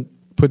wouldn't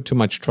put too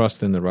much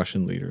trust in the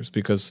Russian leaders,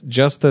 because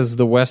just as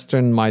the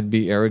Western might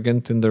be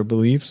arrogant in their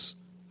beliefs,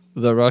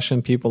 the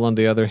Russian people, on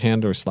the other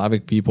hand, or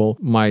Slavic people,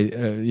 might,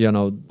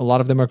 a lot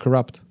of them are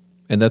corrupt.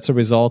 And that's a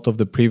result of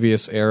the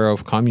previous era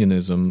of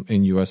communism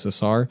in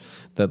USSR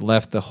that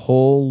left a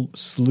whole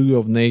slew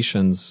of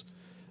nations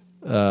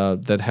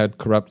that had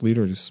corrupt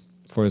leaders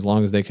for as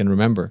long as they can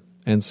remember.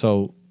 And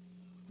so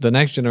the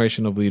next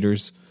generation of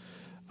leaders,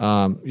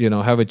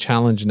 have a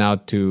challenge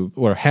now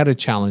had a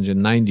challenge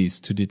in the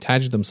 90s to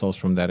detach themselves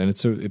from that. And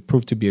it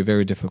proved to be a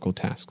very difficult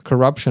task.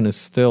 Corruption is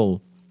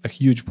still a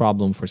huge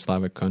problem for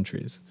Slavic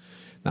countries.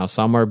 Now,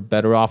 some are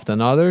better off than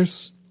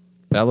others.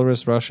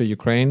 Belarus, Russia,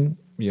 Ukraine,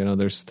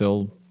 they're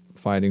still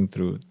fighting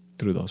through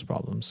those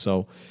problems.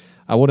 So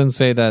I wouldn't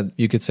say that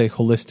you could say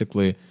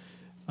holistically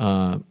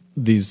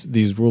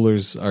these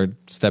rulers are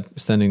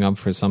standing up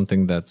for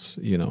something that's,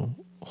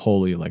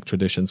 holy, like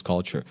traditions,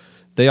 culture.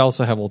 They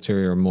also have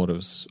ulterior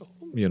motives,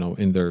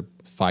 in their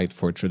fight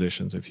for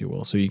traditions, if you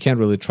will. So you can't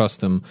really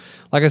trust them.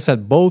 Like I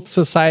said, both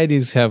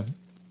societies have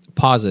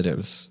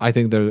positives. I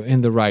think they're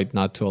in the right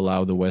not to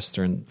allow the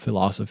Western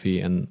philosophy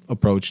and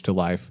approach to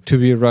life to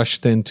be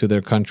rushed into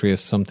their country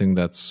as something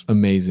that's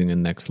amazing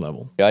and next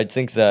level. I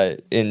think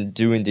that in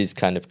doing these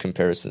kind of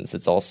comparisons,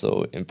 it's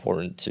also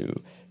important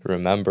to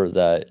remember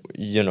that,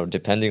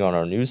 depending on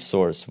our news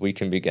source, we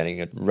can be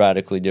getting a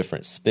radically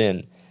different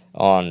spin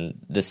on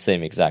this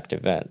same exact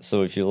event.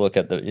 So if you look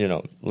at the,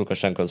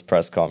 Lukashenko's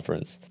press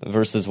conference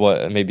versus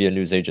what maybe a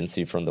news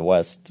agency from the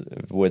West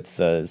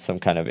with some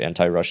kind of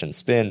anti-Russian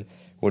spin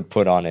would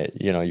put on it,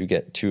 you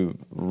get two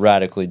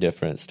radically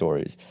different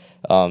stories.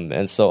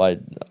 And so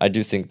I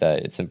do think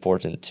that it's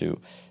important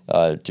to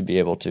be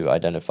able to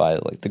identify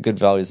like the good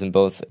values in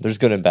both. There's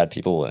good and bad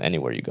people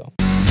anywhere you go.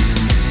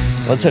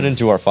 Let's head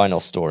into our final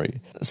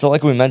story. So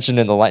like we mentioned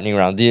in the lightning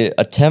round, the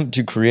attempt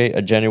to create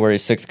a January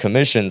 6th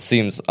commission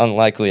seems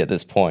unlikely at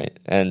this point,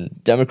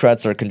 and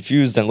Democrats are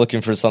confused and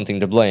looking for something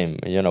to blame.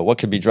 What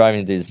could be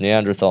driving these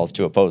Neanderthals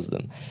to oppose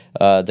them?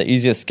 The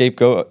easiest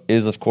scapegoat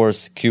is, of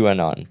course,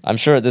 QAnon. I'm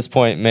sure at this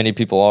point many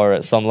people are,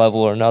 at some level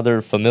or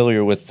another,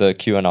 familiar with the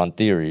QAnon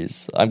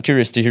theories. I'm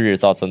curious to hear your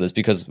thoughts on this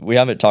because we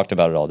haven't talked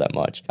about it all that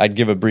much. I'd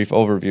give a brief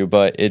overview,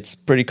 but it's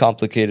pretty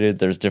complicated.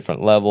 There's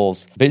different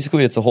levels.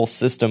 Basically, it's a whole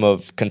system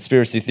of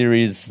conspiracy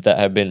theories that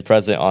have been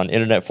present on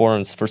internet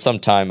forums for some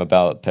time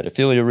about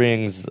pedophilia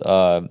rings,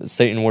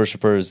 Satan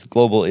worshippers,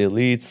 global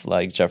elites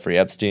like Jeffrey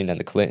Epstein and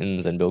the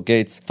Clintons and Bill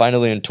Gates.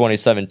 Finally, in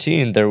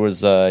 2017, there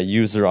was a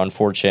user on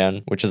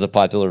 4chan, which is a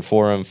popular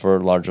forum for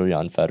largely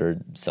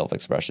unfettered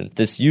self-expression.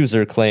 This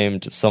user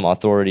claimed some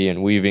authority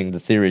in weaving the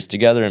theories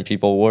together, and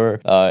people were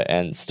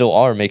and still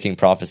are making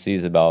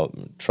prophecies about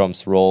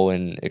Trump's role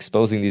in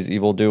exposing these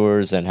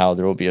evildoers and how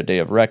there will be a day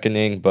of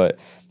reckoning, but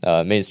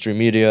mainstream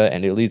media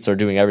and elites are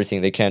doing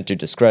everything they can to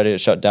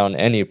discredit, shut down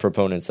any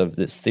proponents of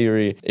this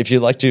theory. If you'd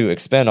like to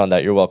expand on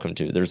that, you're welcome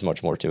to. There's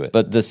much more to it.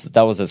 But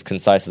that was as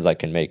concise as I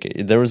can make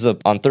it.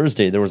 On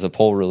Thursday, there was a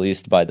poll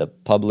released by the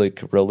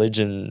Public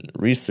Religion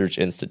Research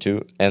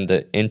Institute and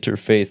the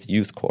Interfaith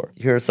Youth Corps.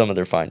 Here are some of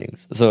their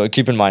findings. So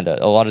keep in mind that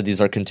a lot of these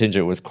are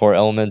contingent with core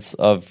elements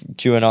of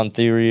QAnon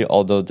theory,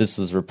 although this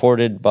was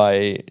reported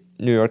by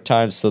New York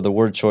Times, so the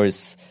word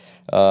choice,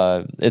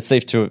 it's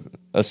safe to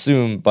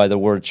assume by the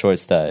word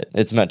choice that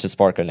it's meant to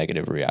spark a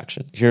negative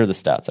reaction. Here are the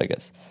stats, I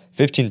guess.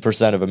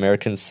 15% of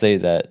Americans say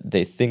that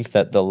they think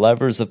that the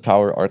levers of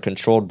power are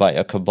controlled by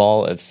a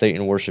cabal of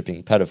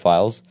Satan-worshipping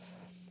pedophiles.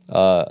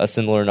 A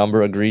similar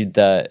number agreed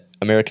that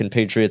American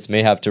patriots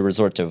may have to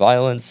resort to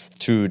violence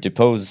to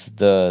depose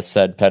the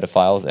said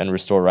pedophiles and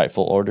restore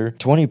rightful order.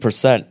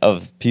 20%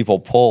 of people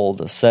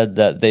polled said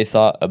that they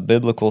thought a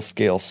biblical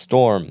scale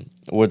storm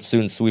would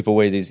soon sweep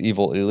away these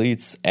evil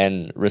elites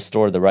and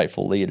restore the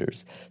rightful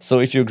leaders. So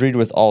if you agreed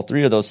with all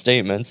three of those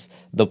statements,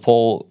 the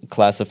poll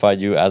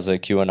classified you as a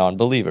QAnon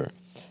believer.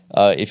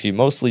 If you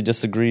mostly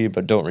disagree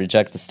but don't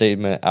reject the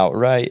statement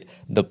outright,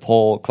 the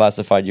poll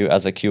classified you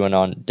as a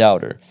QAnon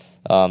doubter.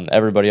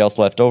 Everybody else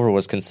left over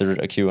was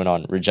considered a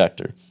QAnon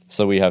rejector.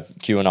 So we have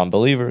QAnon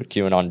believer,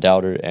 QAnon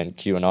doubter, and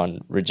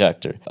QAnon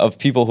rejector. Of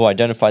people who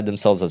identified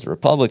themselves as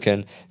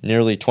Republican,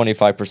 nearly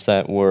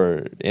 25%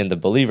 were in the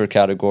believer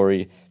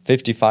category,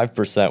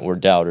 55% were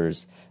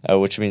doubters,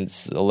 which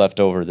means left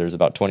over there's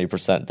about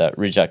 20% that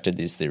rejected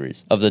these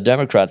theories. Of the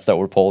Democrats that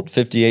were polled,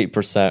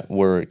 58%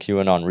 were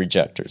QAnon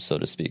rejectors, so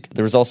to speak.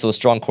 There was also a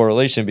strong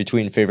correlation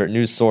between favorite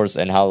news source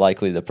and how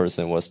likely the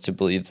person was to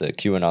believe the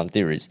QAnon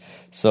theories.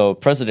 So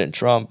President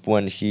Trump,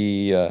 when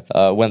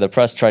the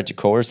press tried to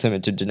coerce him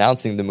into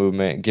denouncing the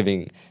movement,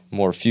 giving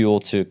more fuel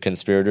to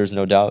conspirators,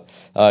 no doubt,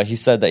 he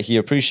said that he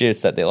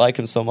appreciates that they like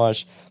him so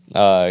much,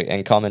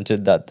 and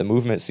commented that the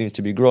movement seemed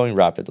to be growing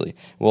rapidly.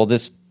 Well,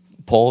 this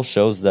poll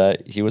shows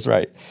that he was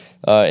right.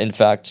 In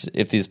fact,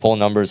 if these poll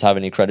numbers have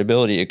any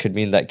credibility, it could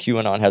mean that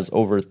QAnon has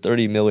over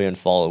 30 million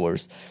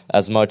followers,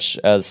 as much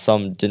as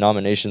some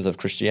denominations of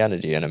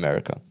Christianity in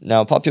America.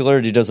 Now,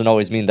 popularity doesn't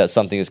always mean that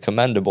something is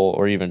commendable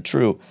or even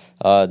true.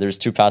 There's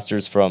two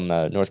pastors from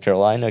North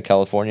Carolina,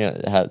 California,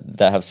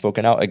 that have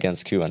spoken out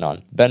against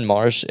QAnon. Ben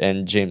Marsh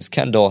and James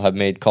Kendall have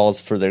made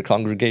calls for their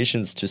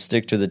congregations to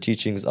stick to the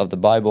teachings of the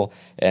Bible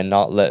and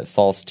not let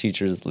false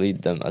teachers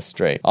lead them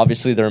astray.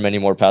 Obviously, there are many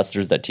more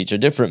pastors that teach a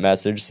different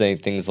message, saying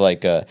things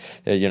like,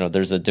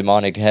 there's a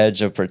demonic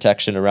hedge of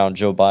protection around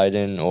Joe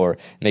Biden, or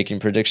making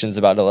predictions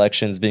about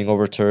elections being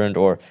overturned,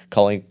 or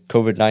calling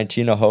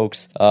COVID-19 a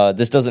hoax.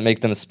 This doesn't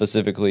make them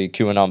specifically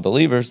QAnon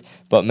believers,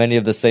 but many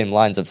of the same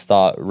lines of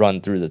thought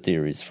run through the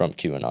theories from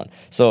QAnon.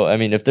 So, I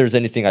mean, if there's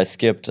anything I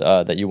skipped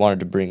that you wanted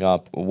to bring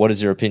up, what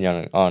is your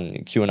opinion on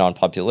QAnon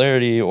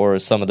popularity, or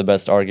some of the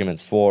best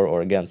arguments for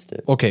or against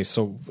it? Okay,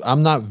 so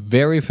I'm not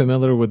very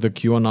familiar with the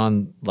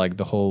QAnon, like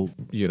the whole,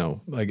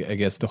 I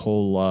guess the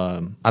whole,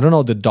 I don't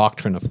know the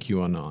doctrine of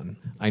QAnon.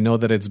 I know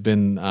that it's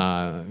been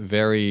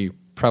very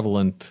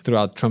prevalent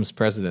throughout Trump's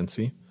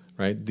presidency,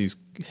 right? These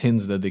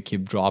hints that they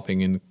keep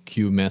dropping in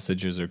Q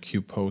messages or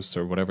Q posts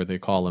or whatever they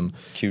call them.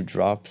 Q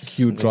drops.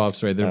 Q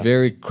drops, right? They're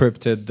very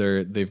cryptid.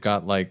 They've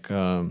got like,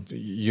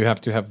 you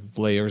have to have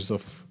layers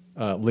of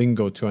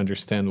lingo to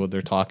understand what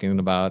they're talking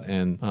about.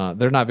 And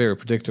they're not very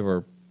predictive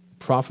or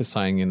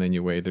prophesying in any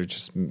way. They're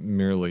just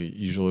merely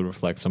usually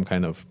reflect some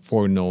kind of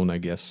foreknown, I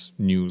guess,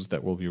 news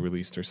that will be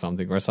released or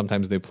something. Or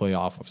sometimes they play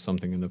off of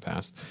something in the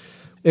past.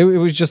 It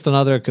was just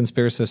another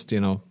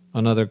conspiracist,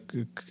 another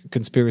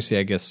conspiracy,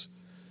 I guess,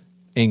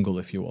 angle,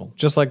 if you will.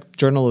 Just like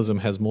journalism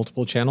has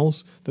multiple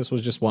channels, this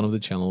was just one of the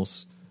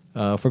channels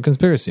for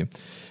conspiracy.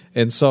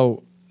 And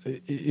so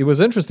it was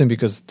interesting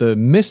because the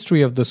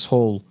mystery of this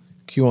whole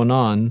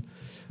QAnon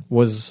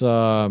was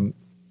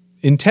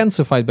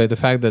intensified by the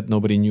fact that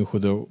nobody knew who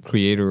the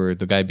creator or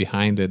the guy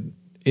behind it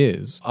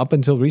is up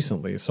until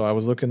recently. So I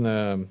was looking,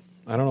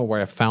 I don't know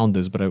where I found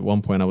this, but at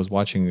one point I was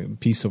watching a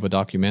piece of a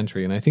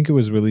documentary, and I think it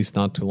was released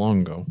not too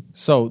long ago.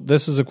 So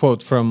this is a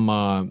quote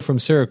from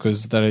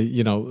Syracuse that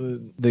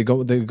they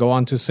go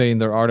on to say in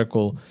their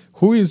article,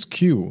 "Who is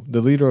Q,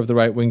 the leader of the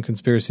right-wing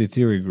conspiracy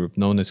theory group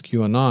known as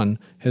QAnon,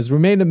 has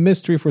remained a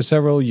mystery for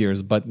several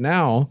years, but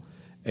now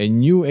a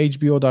new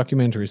HBO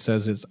documentary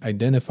says it's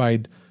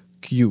identified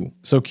Q."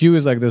 So Q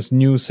is like this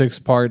new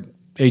 6-part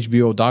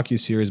HBO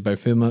docuseries by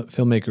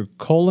filmmaker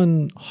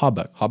Colin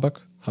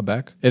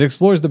Hubback. It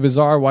explores the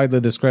bizarre, widely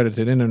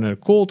discredited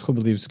internet cult who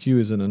believes Q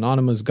is an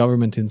anonymous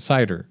government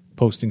insider,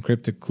 posting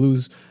cryptic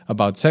clues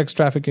about sex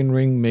trafficking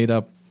ring made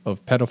up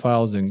of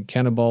pedophiles and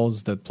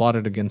cannibals that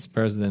plotted against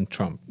President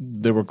Trump.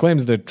 There were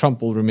claims that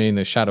Trump will remain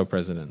a shadow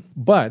president.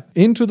 But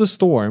Into the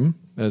Storm,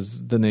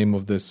 as the name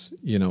of this,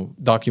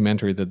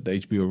 documentary that the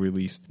HBO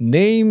released,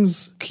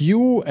 names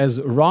Q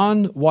as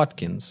Ron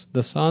Watkins,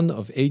 the son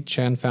of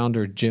 8chan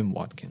founder Jim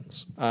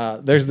Watkins.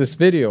 There's this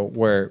video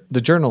where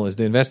the journalist,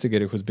 the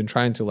investigator who's been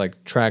trying to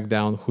track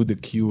down who the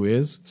Q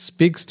is,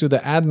 speaks to the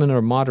admin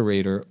or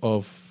moderator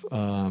of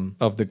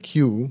the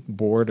Q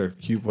board or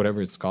Q,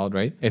 whatever it's called,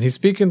 right? And he's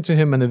speaking to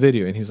him in a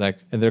video, and he's like,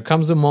 and there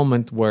comes a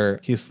moment where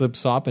he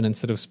slips up, and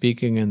instead of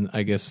speaking in,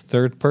 I guess,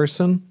 third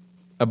person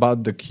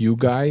about the Q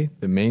guy,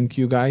 the main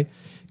Q guy,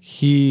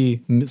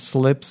 he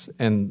slips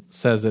and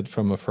says it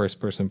from a first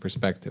person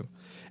perspective.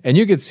 And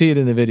you could see it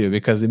in the video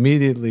because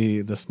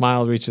immediately the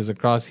smile reaches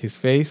across his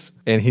face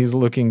and he's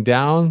looking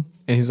down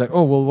and he's like,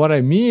 oh, well, what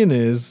I mean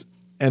is,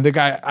 and the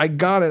guy, I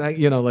got it.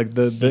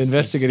 The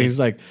investigator, he's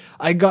like,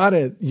 I got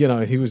it.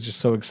 He was just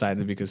so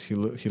excited because he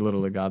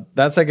literally got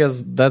that.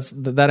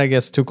 I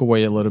guess took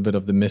away a little bit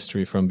of the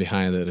mystery from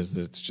behind it. Is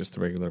that it's just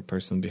a regular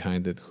person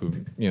behind it who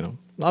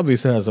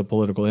obviously has a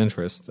political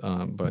interest.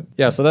 But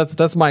yeah, so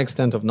that's my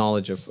extent of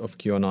knowledge of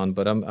QAnon.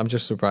 But I'm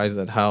just surprised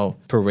at how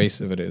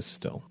pervasive it is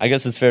still. I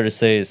guess it's fair to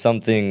say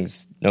some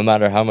things, no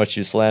matter how much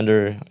you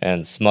slander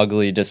and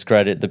smugly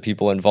discredit the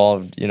people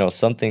involved,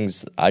 some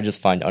things I just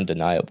find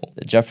undeniable.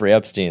 Jeffrey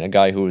Epstein, a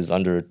guy who was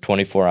under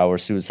 24-hour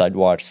suicide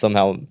watch,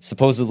 somehow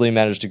supposedly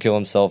managed to kill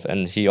himself,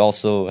 and he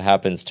also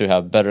happens to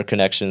have better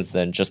connections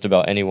than just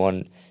about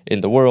anyone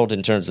in the world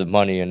in terms of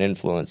money and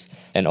influence.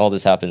 And all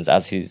this happens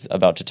as he's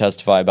about to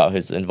testify about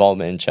his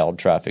involvement in child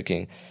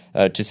trafficking.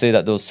 To say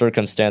that those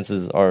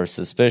circumstances are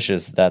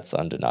suspicious, that's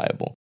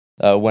undeniable.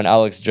 When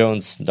Alex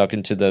Jones snuck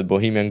into the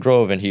Bohemian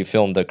Grove and he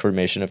filmed the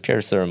cremation of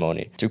care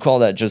ceremony, to call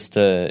that just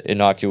an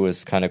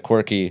innocuous, kind of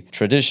quirky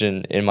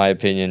tradition, in my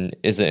opinion,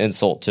 is an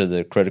insult to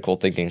the critical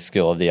thinking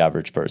skill of the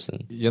average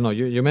person.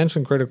 You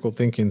mentioned critical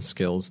thinking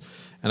skills,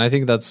 and I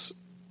think that's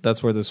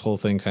where this whole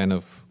thing kind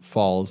of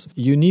falls.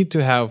 You need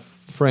to have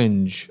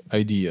fringe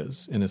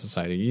ideas in a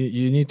society.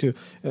 You need to,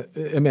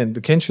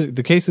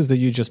 the cases that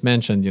you just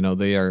mentioned,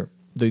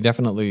 they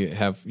definitely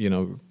have,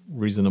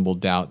 reasonable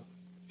doubt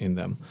in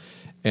them.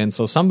 And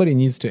so somebody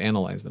needs to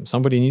analyze them.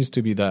 Somebody needs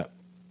to be that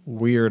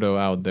weirdo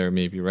out there,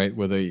 maybe, right?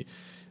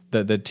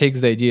 That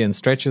takes the idea and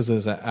stretches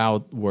us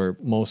out where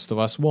most of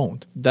us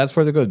won't. That's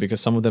for the good,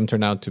 because some of them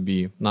turn out to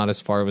be not as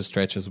far of a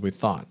stretch as we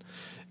thought.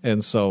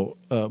 And so,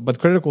 but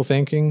critical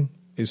thinking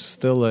is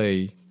still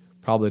a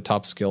probably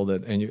top skill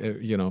that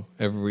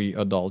every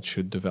adult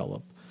should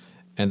develop.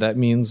 And that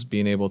means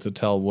being able to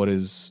tell what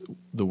is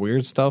the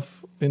weird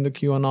stuff in the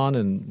QAnon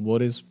and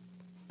what is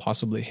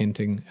possibly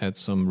hinting at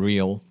some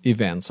real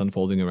events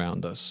unfolding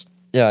around us.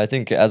 Yeah, I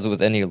think as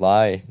with any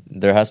lie,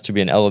 there has to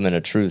be an element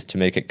of truth to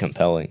make it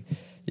compelling.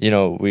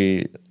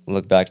 We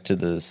look back to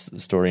this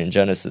story in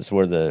Genesis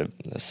where the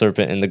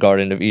serpent in the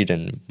Garden of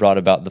Eden brought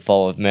about the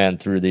fall of man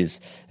through these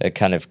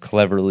kind of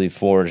cleverly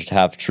forged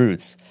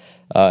half-truths.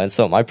 And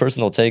so my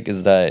personal take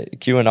is that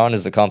QAnon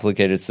is a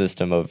complicated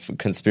system of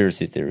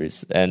conspiracy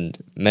theories, and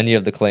many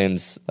of the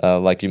claims,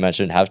 like you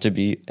mentioned, have to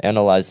be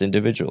analyzed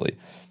individually.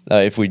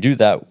 If we do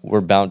that,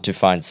 we're bound to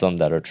find some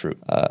that are true.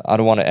 I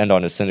don't want to end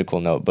on a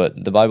cynical note,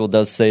 but the Bible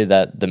does say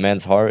that the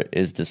man's heart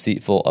is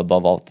deceitful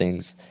above all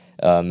things.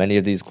 Many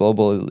of these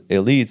global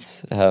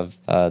elites have,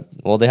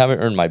 they haven't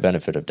earned my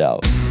benefit of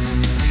doubt.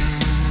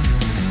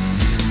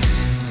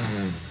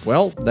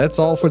 Well, that's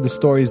all for the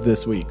stories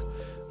this week.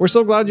 We're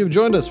so glad you've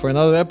joined us for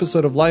another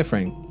episode of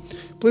LifeRing.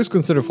 Please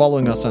consider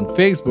following us on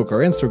Facebook or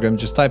Instagram.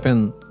 Just type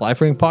in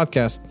LifeRing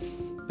Podcast.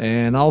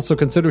 And also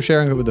consider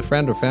sharing it with a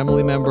friend or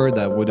family member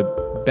that would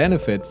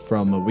benefit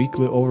from a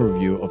weekly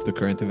overview of the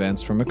current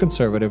events from a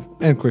conservative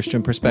and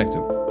Christian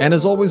perspective. And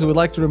as always, we'd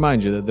like to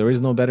remind you that there is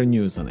no better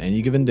news on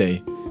any given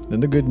day than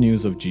the good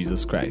news of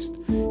Jesus Christ.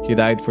 He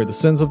died for the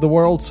sins of the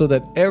world so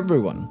that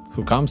everyone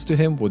who comes to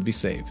him would be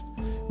saved.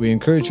 We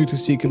encourage you to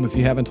seek him if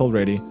you haven't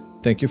already.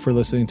 Thank you for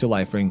listening to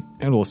LifeRing,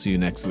 and we'll see you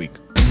next week.